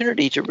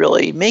opportunity to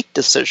really make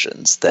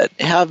decisions that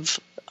have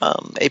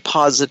a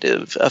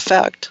positive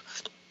effect,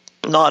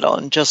 not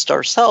on just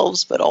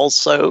ourselves, but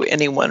also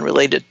anyone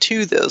related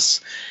to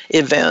this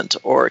event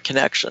or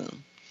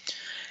connection.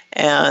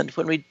 And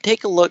when we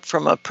take a look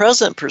from a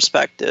present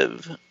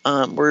perspective,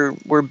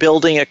 we're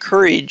building a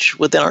courage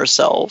within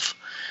ourselves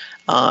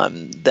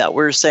that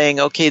we're saying,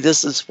 okay,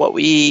 this is what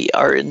we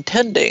are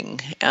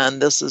intending,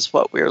 and this is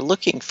what we're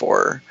looking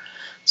for.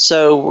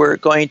 So we're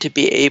going to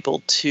be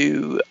able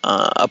to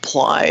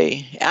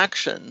apply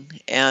action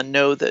and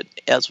know that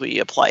as we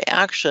apply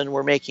action,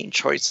 we're making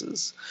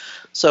choices.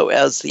 So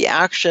as the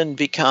action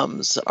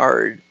becomes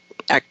our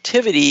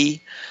activity,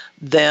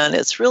 then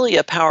it's really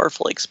a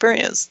powerful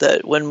experience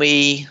that when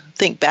we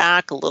think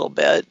back a little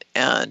bit,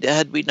 and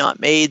had we not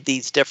made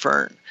these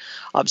different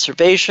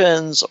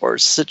observations or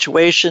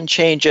situation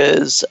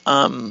changes,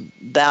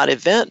 that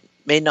event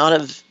may not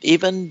have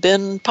even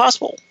been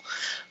possible.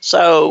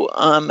 So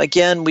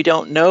again, we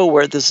don't know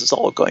where this is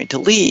all going to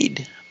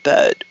lead,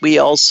 but we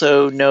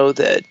also know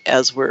that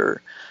as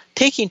we're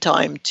taking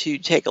time to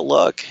take a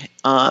look,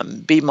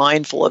 be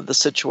mindful of the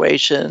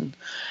situation,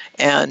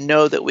 and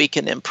know that we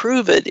can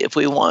improve it if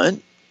we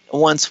want,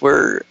 once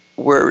we're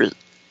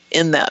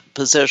in that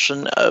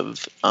position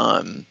of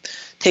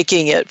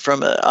taking it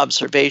from an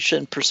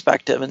observation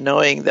perspective and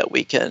knowing that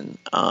we can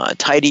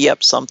tidy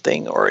up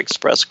something or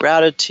express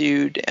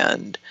gratitude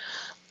and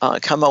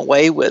come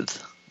away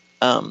with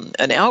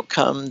an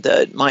outcome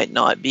that might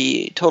not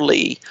be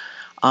totally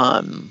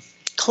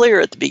clear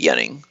at the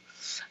beginning.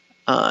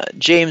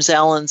 James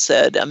Allen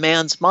said, "A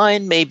man's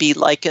mind may be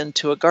likened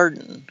to a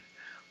garden,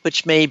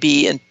 which may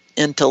be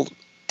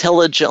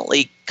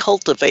intelligently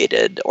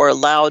cultivated or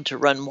allowed to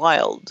run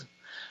wild.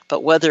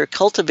 But whether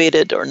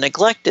cultivated or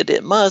neglected,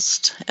 it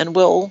must and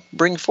will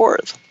bring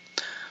forth."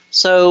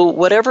 So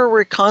whatever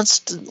we're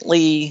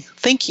constantly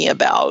thinking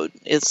about,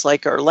 it's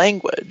like our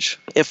language.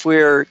 If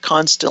we're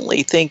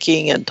constantly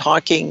thinking and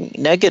talking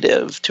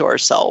negative to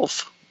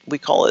ourselves, we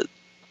call it,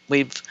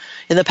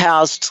 in the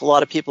past, a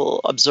lot of people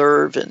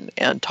observe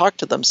and talk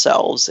to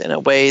themselves in a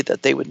way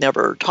that they would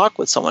never talk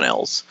with someone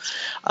else.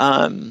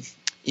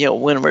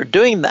 When we're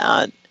doing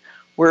that,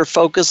 we're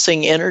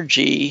focusing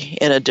energy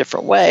in a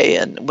different way.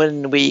 And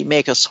when we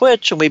make a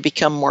switch and we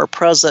become more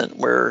present,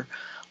 we're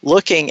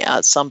looking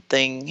at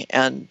something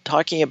and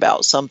talking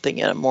about something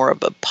in a more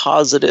of a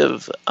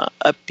positive,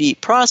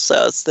 upbeat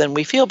process, then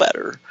we feel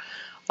better.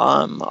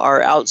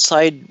 Our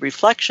outside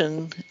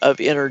reflection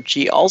of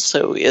energy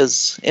also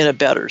is in a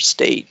better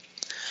state.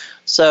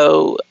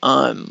 So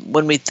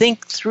when we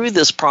think through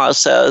this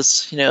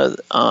process,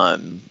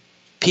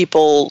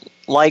 people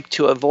like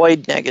to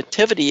avoid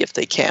negativity if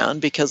they can,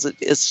 because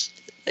it's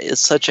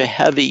such a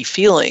heavy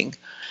feeling.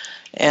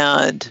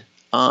 And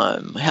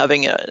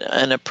having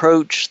an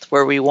approach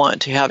where we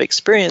want to have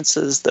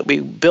experiences that we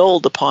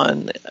build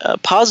upon a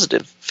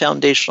positive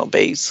foundational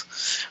base,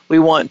 we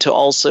want to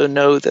also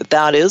know that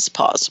that is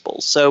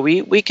possible. So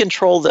we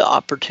control the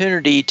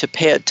opportunity to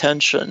pay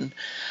attention,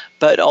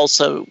 but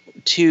also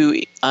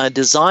to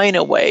design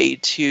a way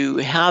to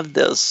have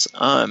this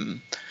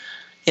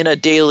in a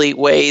daily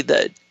way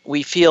that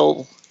we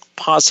feel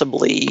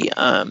possibly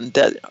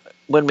that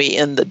when we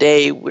end the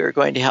day, we're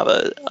going to have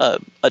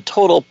a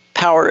total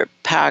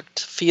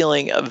power-packed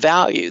feeling of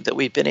value that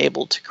we've been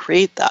able to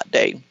create that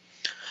day.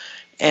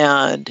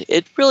 And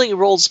it really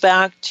rolls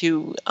back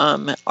to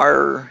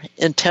our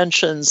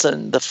intentions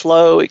and the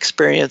flow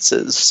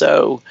experiences.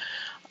 So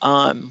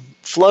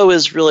flow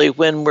is really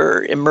when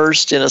we're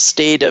immersed in a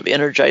state of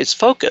energized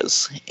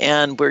focus,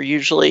 and we're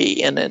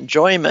usually in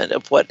enjoyment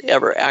of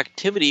whatever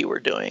activity we're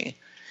doing.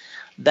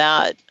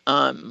 That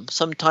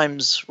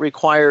sometimes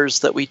requires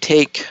that we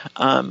take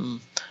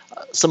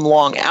some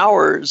long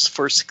hours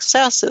for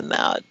success in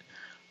that.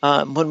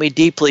 When we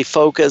deeply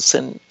focus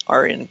and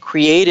are in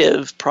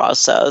creative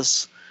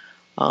process,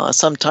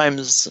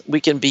 sometimes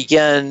we can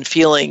begin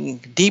feeling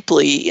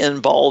deeply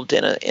involved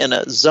in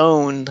a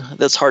zone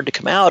that's hard to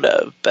come out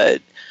of.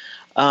 But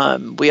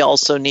we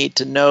also need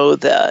to know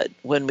that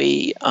when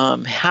we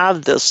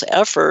have this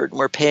effort and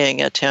we're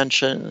paying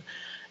attention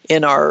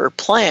in our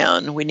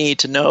plan, we need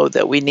to know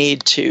that we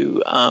need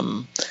to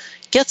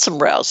get some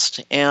rest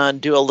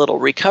and do a little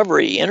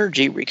recovery,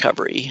 energy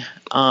recovery.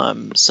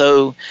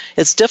 So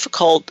it's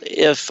difficult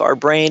if our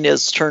brain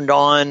is turned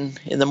on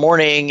in the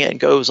morning and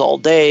goes all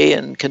day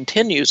and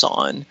continues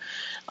on.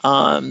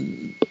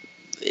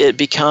 It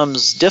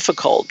becomes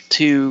difficult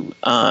to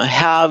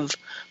have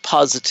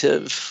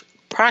positive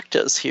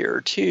practice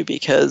here too,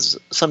 because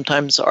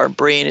sometimes our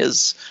brain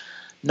is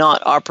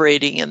not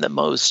operating in the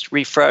most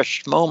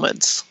refreshed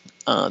moments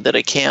that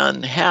it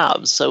can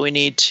have. So we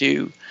need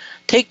to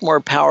take more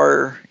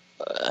power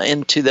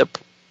into the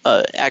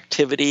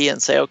activity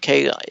and say,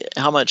 okay,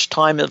 how much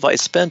time have I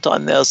spent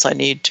on this? I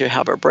need to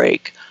have a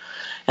break.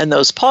 And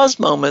those pause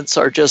moments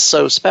are just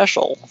so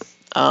special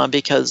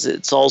because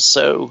it's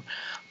also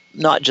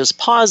not just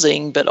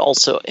pausing, but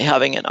also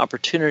having an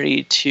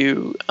opportunity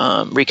to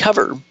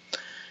recover.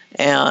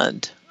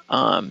 And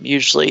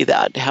usually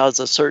that has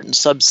a certain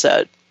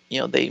subset.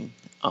 The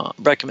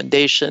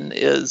recommendation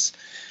is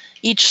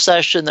each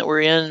session that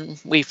we're in,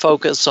 we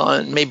focus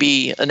on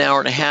maybe an hour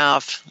and a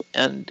half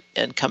and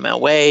come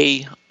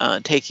away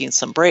taking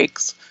some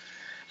breaks.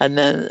 And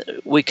then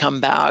we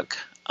come back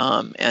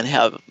and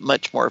have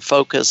much more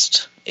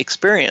focused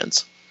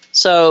experience.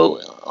 So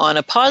on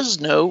a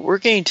pause note, we're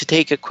going to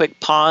take a quick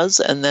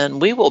pause and then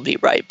we will be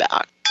right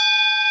back.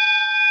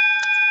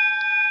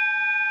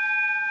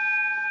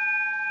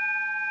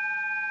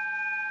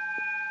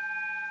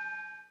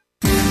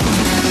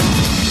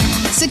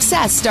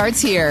 Success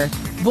starts here.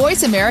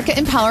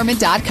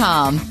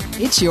 VoiceAmericaEmpowerment.com.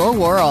 It's your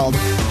world.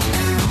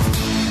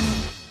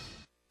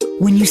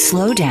 When you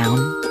slow down,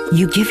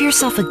 you give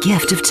yourself a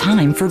gift of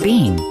time for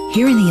being.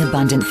 Here in the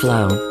abundant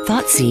flow,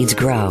 thought seeds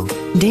grow.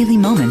 Daily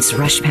moments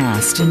rush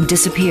past and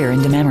disappear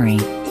into memory.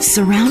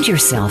 Surround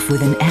yourself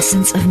with an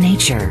essence of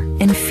nature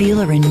and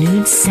feel a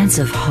renewed sense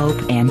of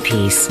hope and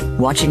peace.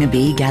 Watching a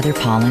bee gather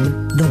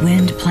pollen, the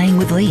wind playing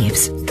with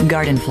leaves,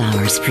 garden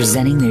flowers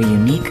presenting their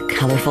unique,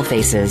 colorful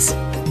faces.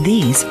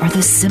 These are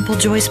the simple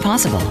joys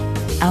possible.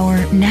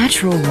 Our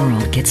natural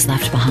world gets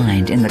left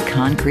behind in the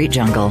concrete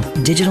jungle,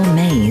 digital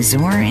maze,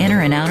 or inner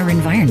and outer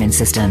environment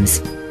systems.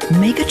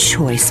 Make a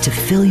choice to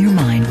fill your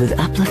mind with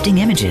uplifting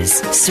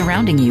images,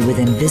 surrounding you with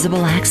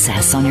invisible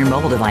access on your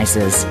mobile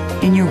devices,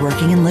 in your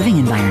working and living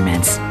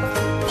environments.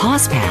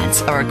 Pause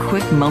pads are a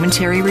quick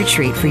momentary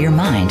retreat for your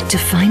mind to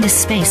find a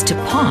space to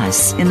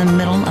pause in the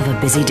middle of a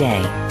busy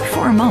day,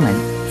 for a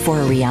moment,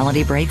 for a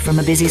reality break from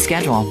a busy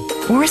schedule,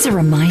 or as a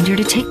reminder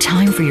to take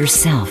time for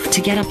yourself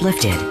to get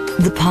uplifted.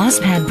 The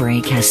Pause Pad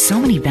break has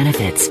so many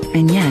benefits,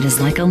 and yet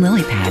is like a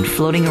lily pad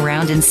floating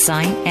around in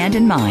sight and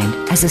in mind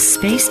as a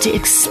space to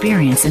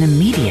experience an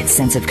immediate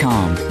sense of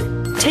calm.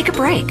 Take a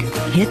break.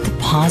 Hit the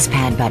Pause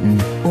Pad button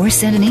or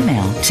send an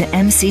email to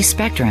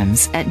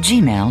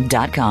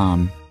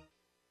mcspectrums@gmail.com.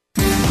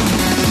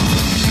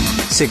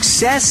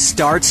 Success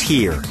starts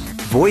here.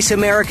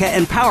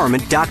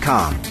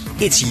 VoiceAmericaEmpowerment.com.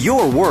 It's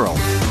your world.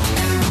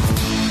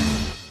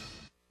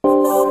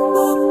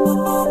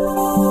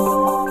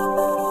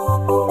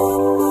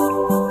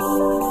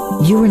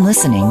 You are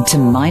listening to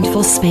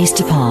Mindful Space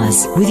to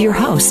Pause with your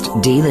host,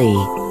 Dee Lee.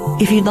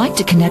 If you'd like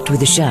to connect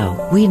with the show,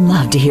 we'd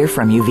love to hear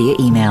from you via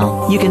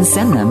email. You can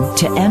send them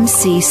to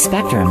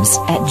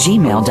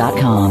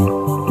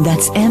mcspectrums@gmail.com.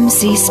 That's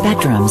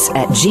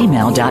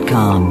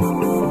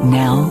mcspectrums@gmail.com.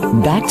 Now,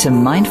 back to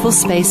Mindful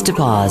Space to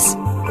Pause.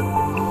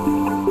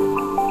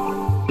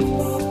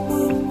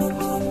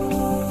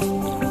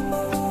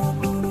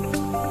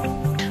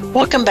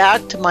 Welcome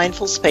back to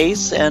Mindful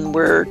Space, and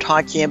we're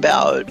talking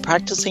about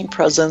practicing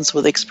presence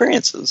with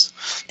experiences.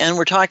 And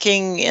we're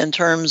talking in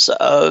terms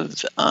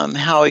of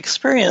how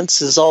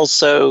experience is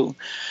also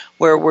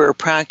where we're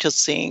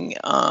practicing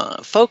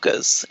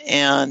focus,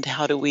 and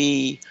how do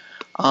we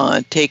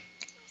take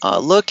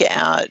a look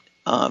at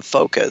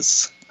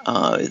focus.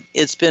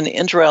 It's been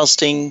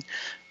interesting.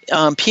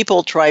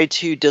 People try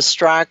to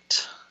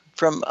distract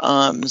from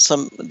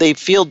they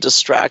feel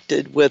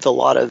distracted with a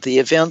lot of the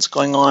events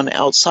going on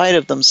outside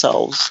of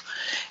themselves.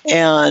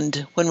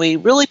 And when we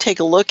really take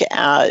a look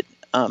at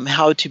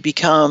how to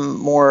become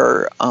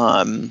more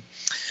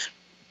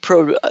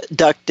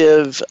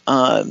productive,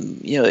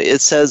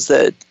 it says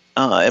that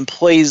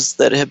employees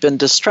that have been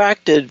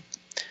distracted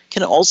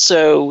can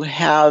also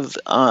have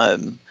a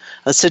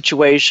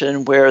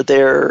situation where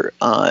they're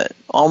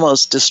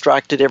almost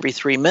distracted every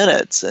 3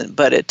 minutes,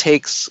 but it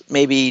takes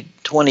maybe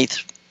 20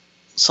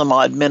 some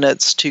odd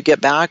minutes to get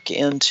back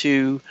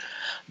into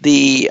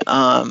the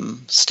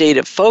state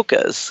of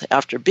focus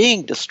after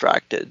being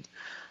distracted.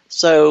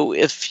 So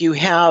if you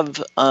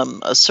have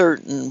a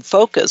certain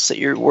focus that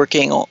you're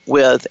working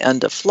with and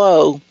to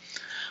flow,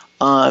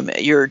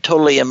 you're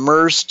totally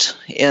immersed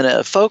in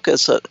a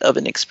focus of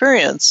an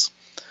experience,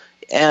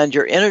 and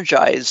you're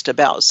energized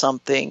about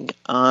something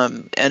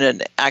and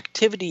an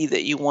activity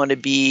that you want to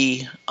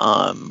be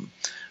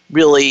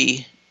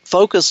really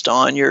focused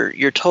on,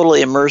 you're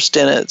totally immersed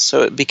in it,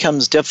 so it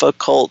becomes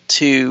difficult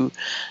to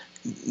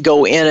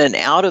go in and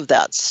out of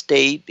that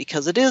state,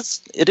 because it is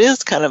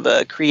kind of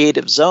a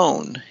creative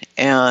zone.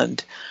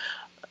 And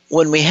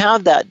when we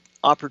have that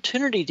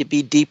opportunity to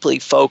be deeply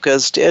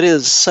focused, it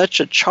is such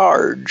a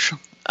charge.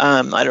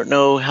 I don't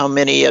know how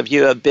many of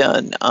you have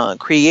been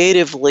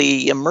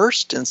creatively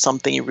immersed in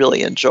something you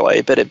really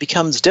enjoy, but it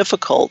becomes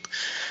difficult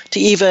to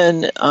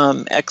even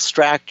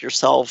extract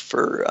yourself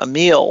for a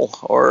meal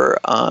or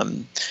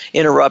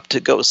interrupt to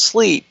go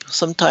sleep.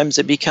 Sometimes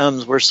it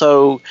becomes we're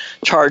so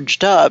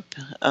charged up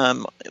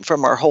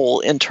from our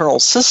whole internal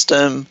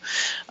system,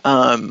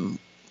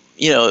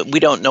 we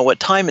don't know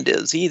what time it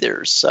is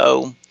either.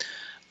 So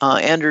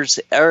Anders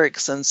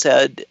Ericsson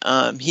said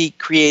he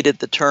created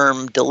the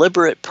term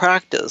deliberate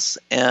practice,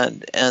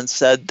 and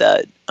said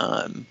that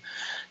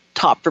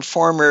top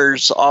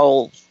performers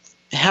all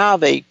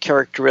have a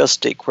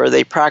characteristic where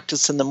they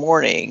practice in the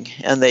morning,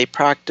 and they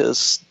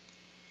practice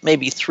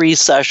maybe 3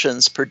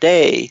 sessions per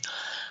day,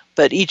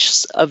 but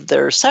each of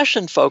their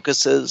session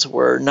focuses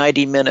were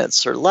 90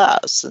 minutes or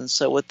less. And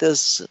so what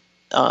this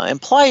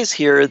implies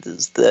here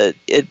is that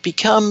it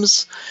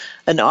becomes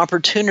an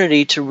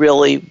opportunity to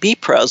really be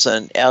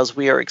present as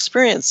we are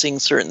experiencing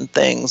certain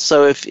things.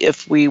 So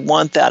if we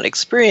want that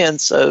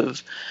experience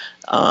of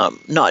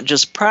not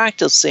just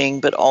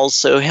practicing, but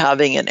also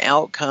having an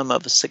outcome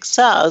of a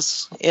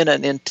success in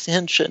an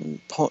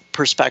intention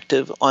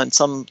perspective on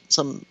some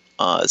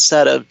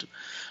set of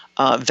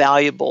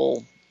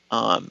valuable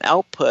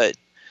output,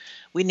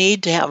 we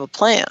need to have a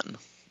plan.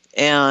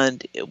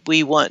 And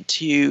we want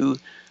to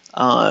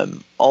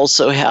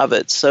also have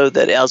it so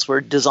that as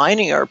we're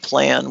designing our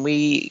plan,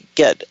 we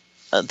get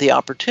the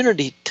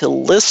opportunity to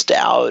list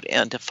out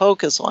and to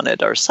focus on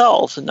it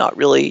ourselves, and not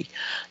really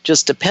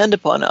just depend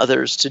upon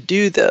others to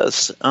do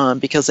this,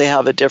 because they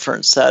have a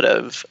different set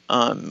of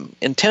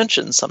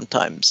intentions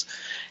sometimes.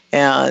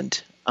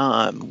 And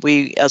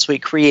as we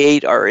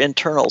create our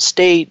internal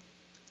state,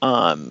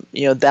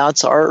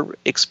 that's our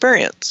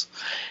experience.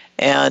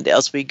 And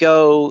as we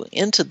go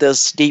into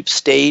this deep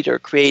state or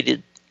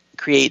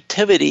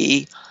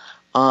creativity,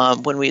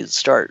 when we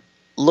start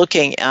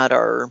looking at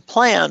our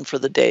plan for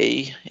the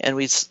day and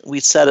we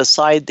set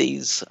aside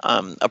these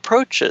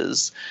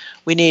approaches,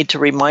 we need to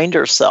remind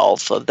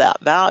ourselves of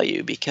that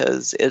value,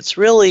 because it's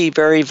really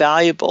very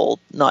valuable,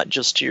 not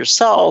just to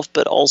yourself,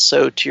 but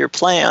also to your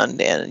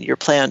plan and your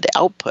planned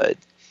output.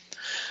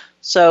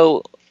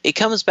 So it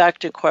comes back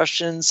to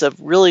questions of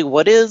really,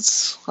 what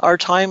is our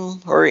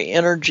time or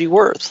energy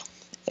worth?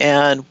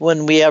 And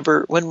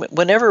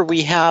whenever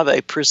we have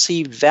a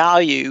perceived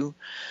value,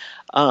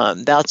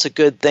 that's a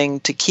good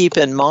thing to keep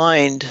in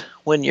mind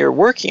when you're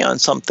working on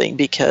something,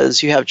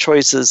 because you have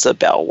choices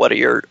about what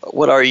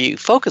are you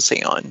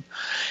focusing on.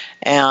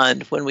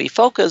 And when we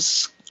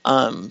focus,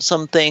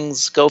 some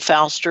things go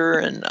faster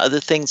and other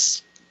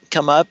things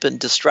come up and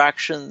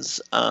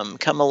distractions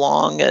come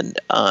along, and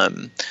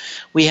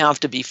we have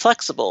to be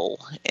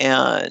flexible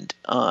and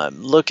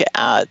look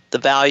at the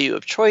value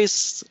of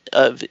choice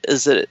of,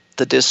 is it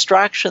the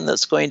distraction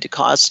that's going to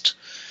cost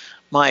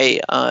my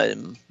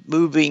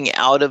moving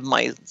out of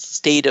my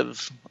state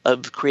of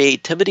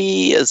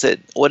creativity?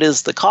 What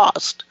is the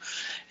cost?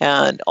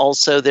 And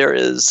also there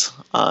is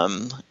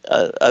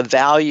a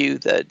value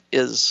that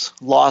is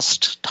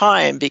lost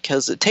time,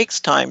 because it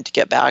takes time to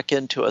get back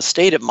into a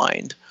state of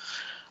mind.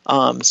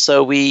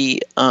 So we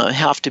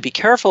have to be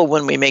careful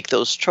when we make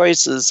those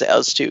choices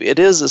as to, it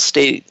is a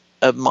state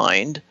of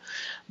mind,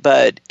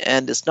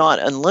 and it's not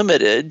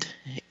unlimited.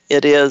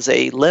 It is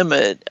a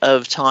limit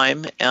of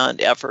time and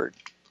effort.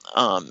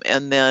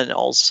 And then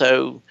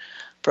also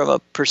from a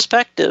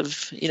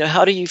perspective,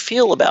 how do you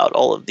feel about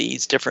all of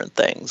these different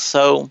things?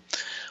 So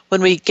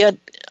when we get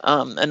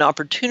an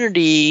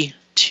opportunity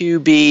to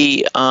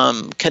be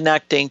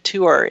connecting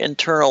to our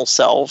internal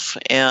self,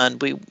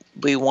 and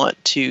we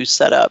want to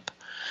set up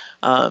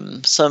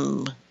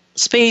some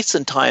space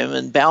and time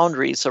and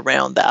boundaries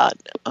around that.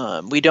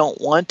 We don't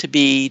want to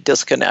be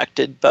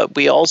disconnected, but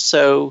we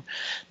also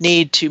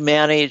need to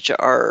manage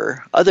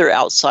our other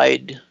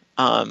outside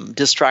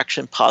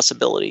distraction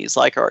possibilities,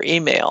 like our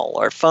email,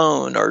 our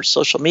phone, or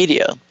social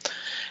media.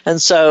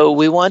 And so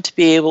we want to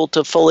be able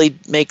to fully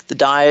make the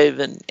dive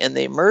and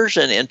the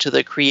immersion into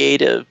the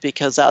creative,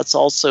 because that's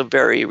also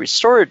very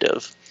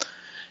restorative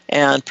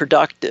and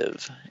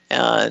productive.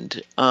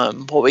 And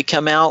what we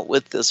come out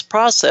with this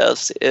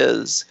process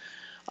is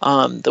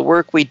the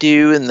work we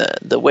do and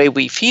the way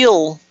we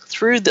feel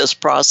through this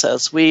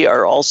process, we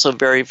are also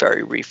very,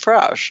 very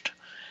refreshed.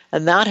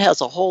 And that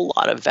has a whole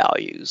lot of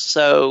value.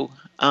 So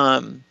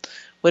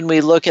when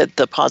we look at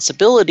the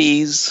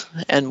possibilities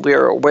and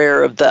we're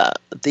aware of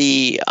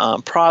the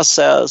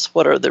process,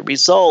 what are the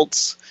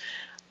results,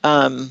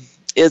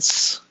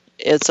 it's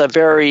a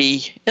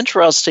very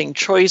interesting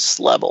choice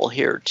level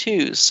here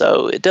too.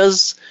 So it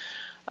does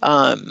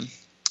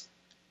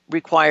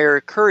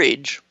require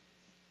courage.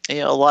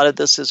 A lot of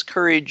this is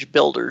courage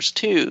builders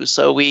too.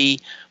 So we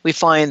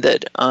find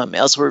that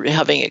as we're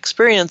having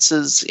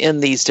experiences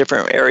in these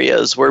different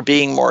areas, we're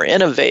being more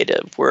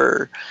innovative.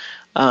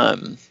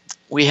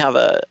 We have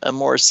a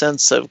more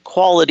sense of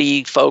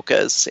quality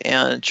focus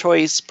and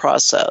choice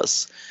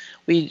process.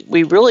 We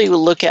really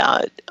look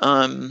at,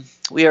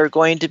 we are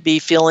going to be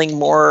feeling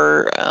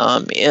more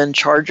in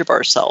charge of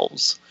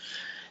ourselves.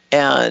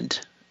 And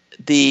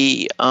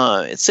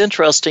it's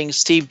interesting,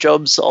 Steve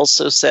Jobs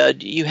also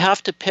said, you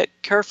have to pick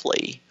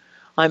carefully.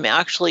 I'm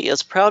actually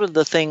as proud of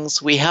the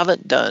things we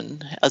haven't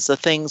done as the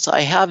things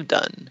I have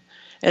done.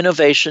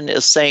 Innovation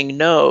is saying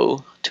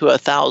no to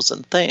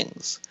 1,000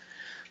 things.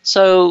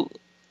 So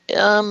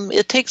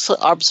it takes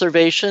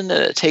observation,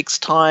 and it takes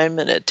time,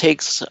 and it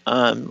takes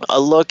a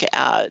look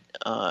at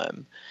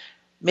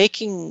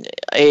making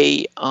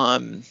a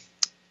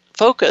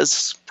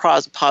focus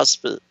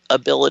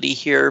possibility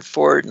here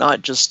for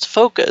not just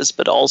focus,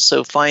 but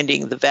also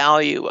finding the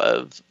value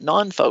of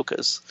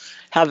non-focus,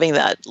 having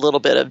that little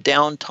bit of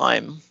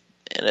downtime,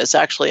 and it's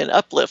actually an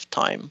uplift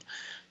time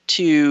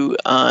to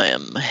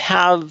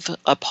have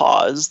a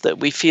pause that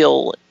we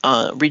feel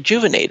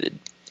rejuvenated.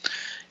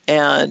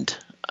 And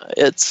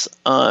it's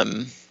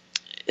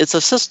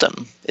a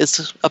system.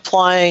 It's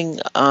applying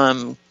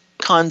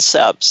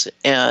concepts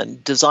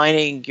and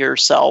designing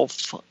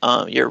yourself,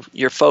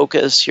 your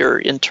focus, your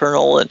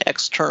internal and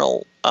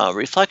external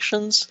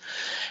reflections,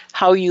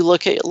 how you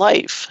look at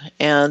life.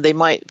 And they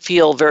might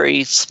feel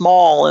very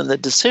small in the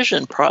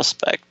decision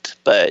prospect,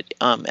 but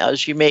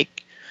as you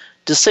make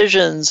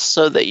decisions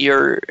so that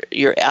you're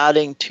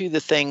adding to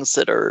the things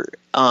that are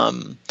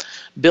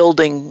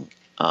building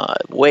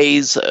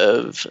ways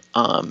of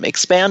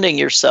expanding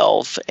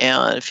yourself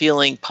and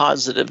feeling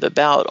positive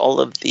about all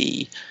of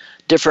the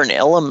different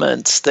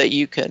elements that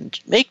you can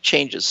make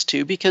changes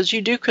to, because you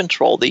do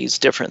control these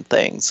different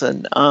things.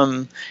 And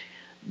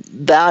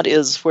that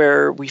is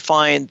where we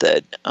find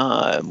that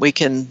we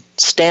can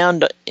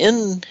stand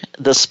in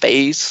the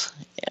space,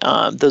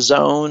 the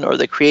zone or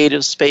the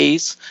creative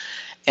space,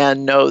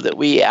 and know that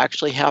we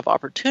actually have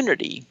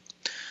opportunity.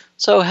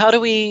 So how do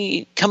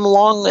we come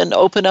along and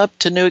open up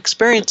to new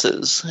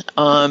experiences?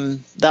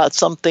 That's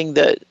something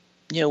that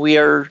we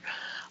are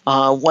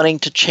wanting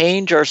to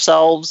change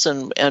ourselves,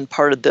 and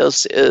part of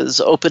this is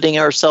opening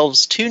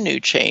ourselves to new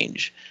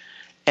change.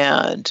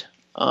 And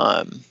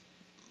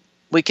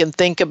we can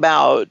think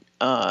about,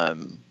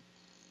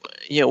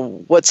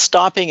 what's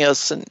stopping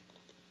us, and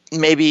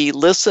maybe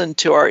listen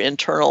to our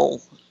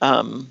internal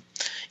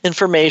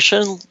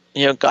information,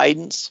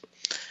 guidance,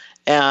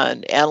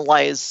 and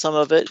analyze some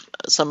of it.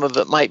 Some of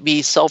it might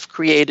be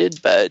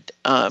self-created, but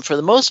for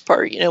the most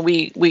part,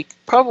 we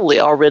probably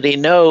already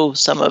know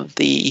some of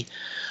the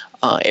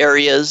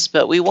areas,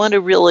 but we want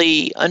to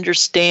really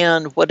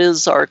understand what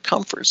is our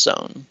comfort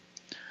zone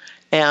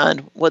and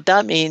what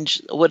that means,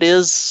 what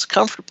is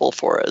comfortable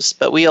for us.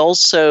 But we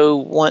also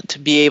want to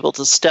be able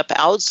to step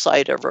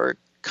outside of our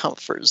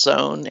comfort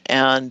zone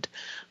and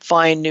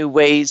find new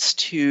ways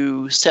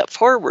to step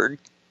forward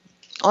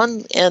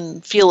on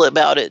and feel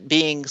about it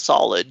being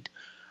solid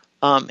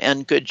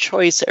and good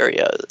choice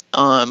area.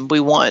 We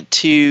want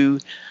to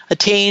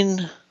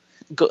attain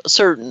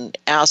certain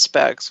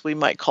aspects, we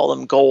might call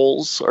them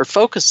goals or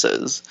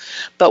focuses,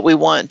 but we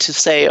want to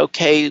say,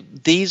 okay,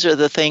 these are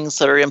the things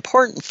that are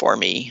important for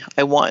me.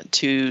 I want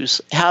to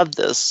have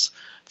this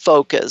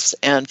focus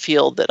and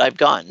feel that I've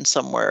gotten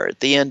somewhere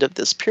at the end of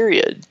this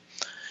period.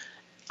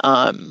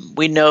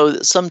 We know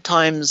that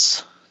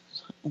sometimes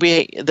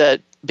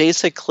that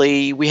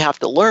basically we have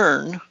to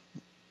learn,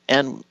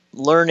 and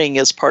learning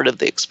is part of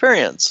the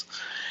experience.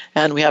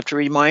 And we have to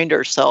remind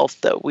ourselves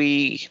that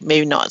we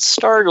may not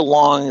start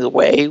along the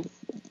way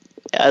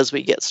as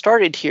we get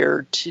started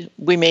here.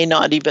 We may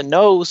not even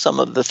know some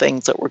of the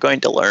things that we're going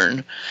to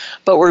learn,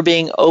 but we're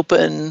being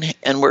open,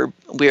 and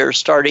we are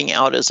starting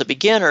out as a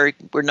beginner.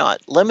 We're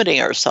not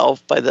limiting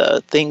ourselves by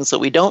the things that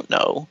we don't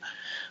know,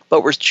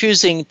 but we're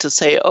choosing to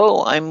say,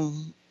 "Oh,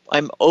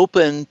 I'm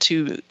open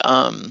to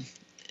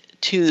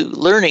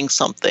learning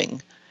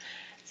something,"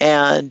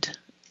 and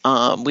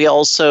we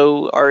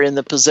also are in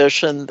the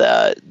position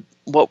that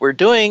what we're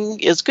doing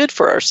is good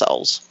for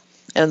ourselves.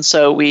 And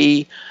so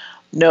we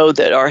know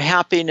that our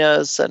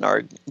happiness and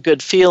our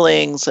good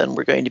feelings, and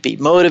we're going to be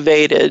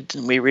motivated,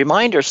 and we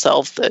remind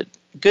ourselves that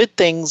good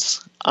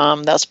things,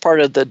 that's part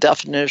of the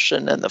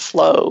definition and the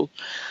flow.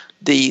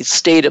 The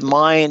state of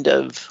mind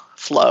of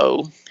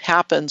flow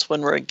happens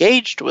when we're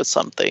engaged with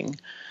something.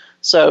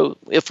 So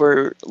if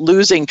we're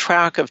losing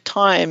track of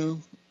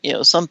time,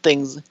 some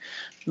things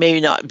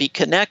may not be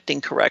connecting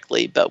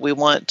correctly, but we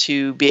want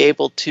to be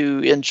able to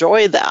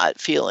enjoy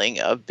that feeling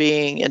of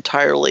being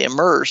entirely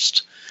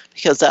immersed,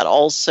 because that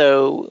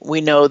also, we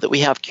know that we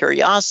have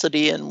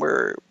curiosity, and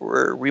we're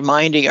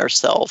reminding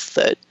ourselves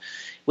that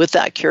with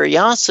that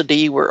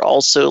curiosity, we're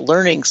also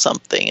learning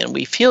something, and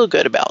we feel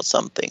good about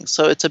something.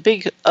 So it's a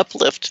big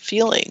uplift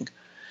feeling.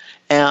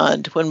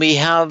 And when we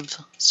have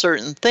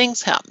certain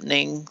things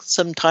happening,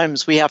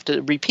 sometimes we have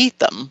to repeat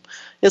them.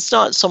 It's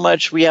not so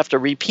much we have to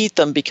repeat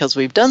them because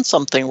we've done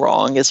something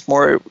wrong. It's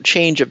more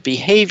change of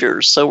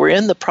behavior. So we're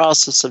in the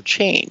process of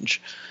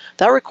change.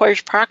 That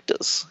requires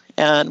practice.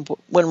 And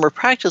when we're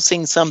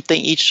practicing something,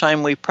 each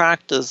time we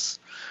practice,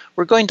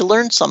 we're going to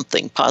learn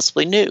something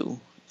possibly new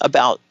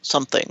about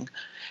something.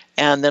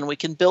 And then we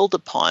can build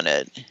upon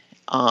it.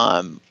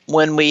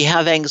 When we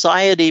have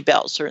anxiety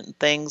about certain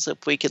things,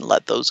 if we can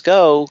let those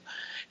go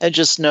and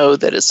just know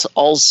that it's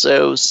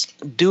also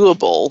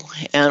doable,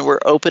 and we're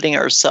opening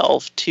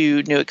ourselves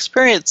to new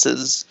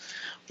experiences,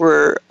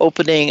 we're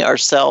opening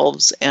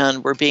ourselves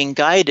and we're being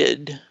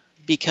guided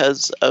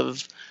because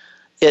of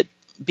it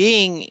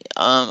being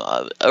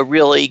a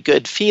really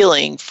good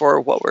feeling for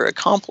what we're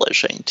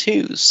accomplishing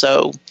too.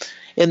 So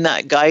in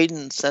that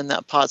guidance and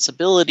that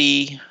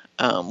possibility,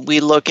 we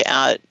look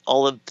at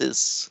all of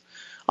this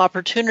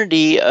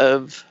opportunity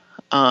of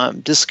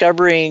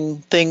discovering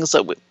things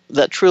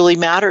that truly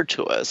matter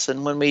to us.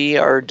 And when we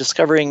are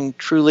discovering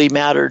truly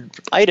mattered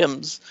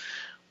items,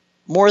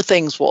 more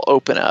things will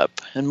open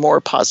up and more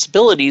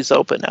possibilities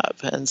open up.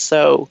 And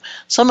so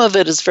some of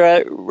it is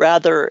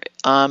rather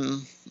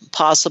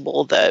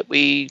possible that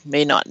we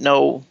may not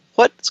know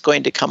what's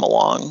going to come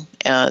along,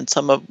 and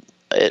some of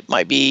it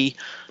might be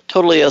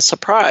totally a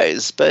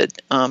surprise,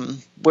 but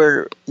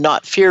we're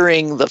not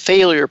fearing the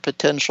failure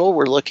potential.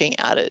 We're looking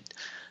at it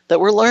that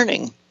we're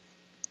learning.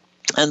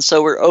 And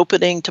so we're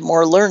opening to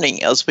more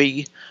learning as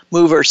we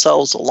move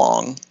ourselves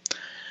along.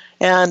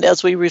 And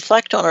as we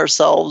reflect on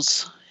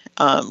ourselves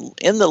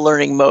in the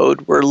learning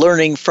mode, we're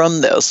learning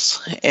from this.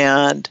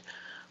 And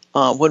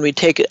when we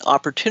take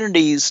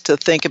opportunities to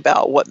think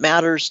about what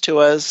matters to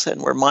us,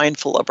 and we're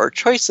mindful of our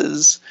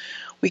choices,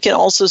 we can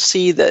also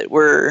see that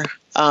we're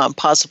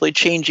possibly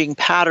changing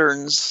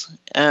patterns,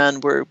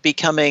 and we're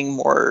becoming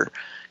more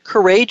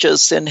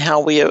courageous in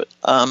how we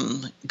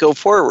go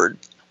forward.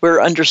 We're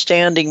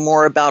understanding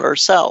more about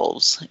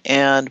ourselves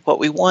and what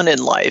we want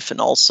in life, and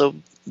also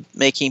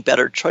making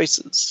better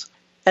choices.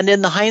 And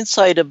in the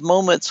hindsight of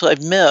moments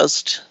I've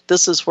missed,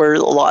 this is where a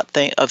lot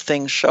of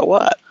things show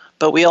up.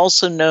 But we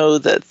also know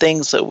that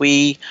things that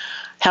we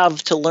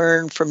have to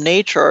learn from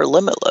nature are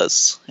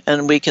limitless,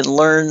 and we can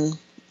learn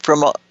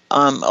from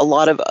a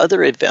lot of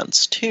other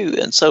events too.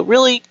 And so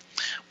really,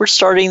 we're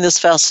starting this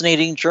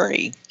fascinating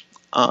journey.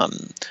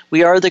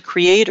 We are the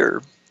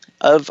creator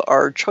of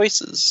our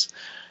choices.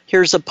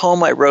 Here's a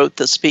poem I wrote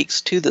that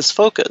speaks to this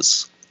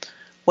focus.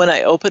 When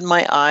I open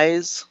my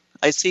eyes,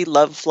 I see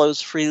love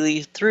flows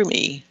freely through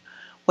me.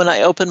 When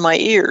I open my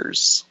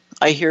ears,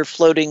 I hear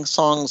floating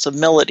songs of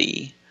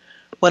melody.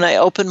 When I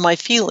open my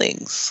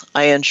feelings,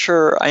 I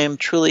ensure I am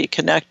truly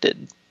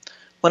connected.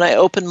 When I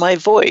open my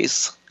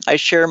voice, I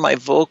share my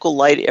vocal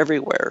light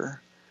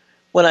everywhere.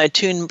 When I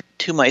tune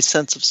to my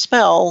sense of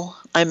smell,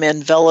 I'm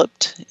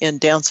enveloped in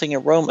dancing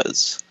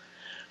aromas.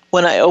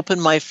 When I open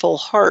my full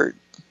heart,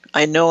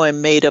 I know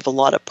I'm made of a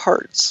lot of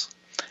parts.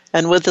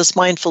 And with this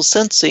mindful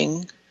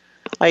sensing,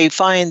 I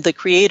find the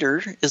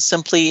creator is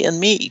simply in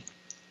me.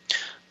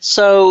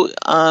 So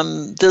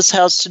this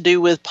has to do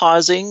with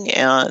pausing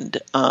and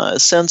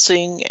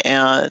sensing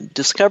and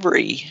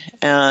discovery.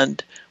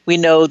 And we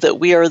know that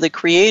we are the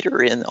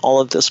creator in all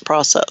of this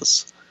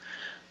process.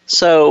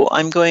 So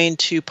I'm going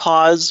to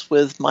pause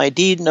with my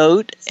D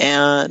note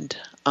and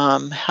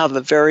have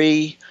a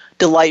very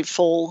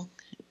delightful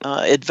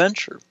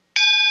adventure.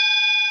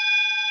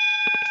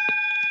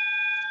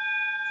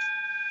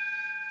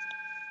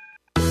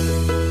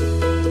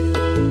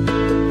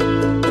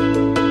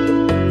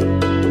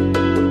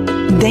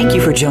 Thank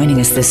you for joining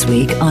us this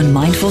week on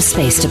Mindful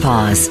Space to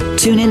Pause.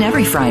 Tune in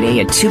every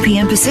Friday at 2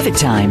 p.m. Pacific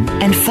Time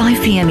and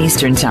 5 p.m.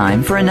 Eastern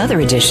Time for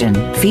another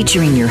edition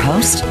featuring your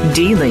host,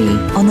 Dee Lee,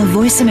 on the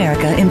Voice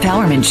America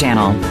Empowerment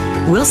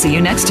Channel. We'll see you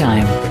next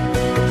time.